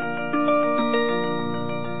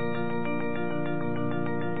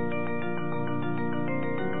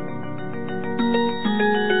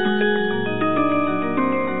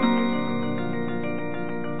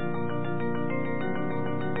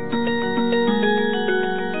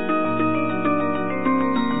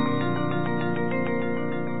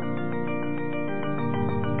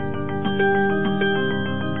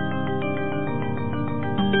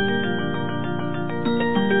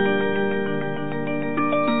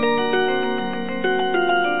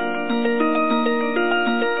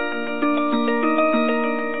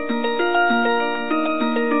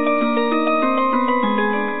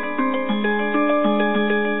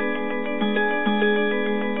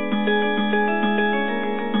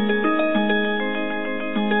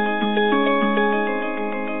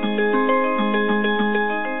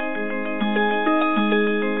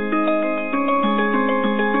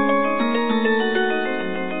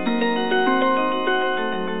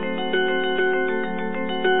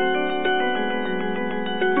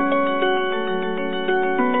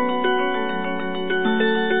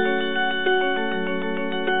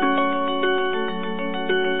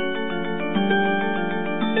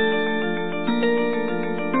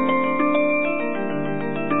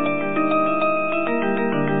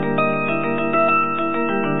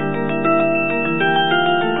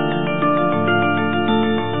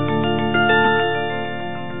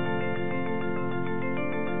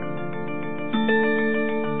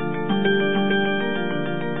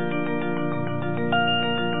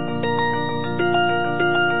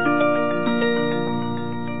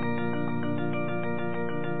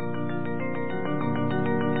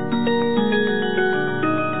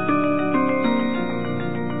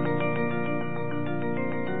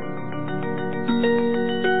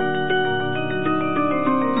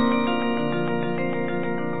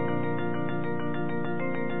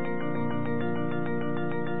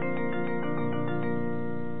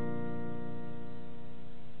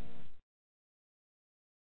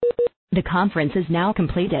 The conference is now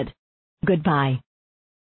completed. Goodbye.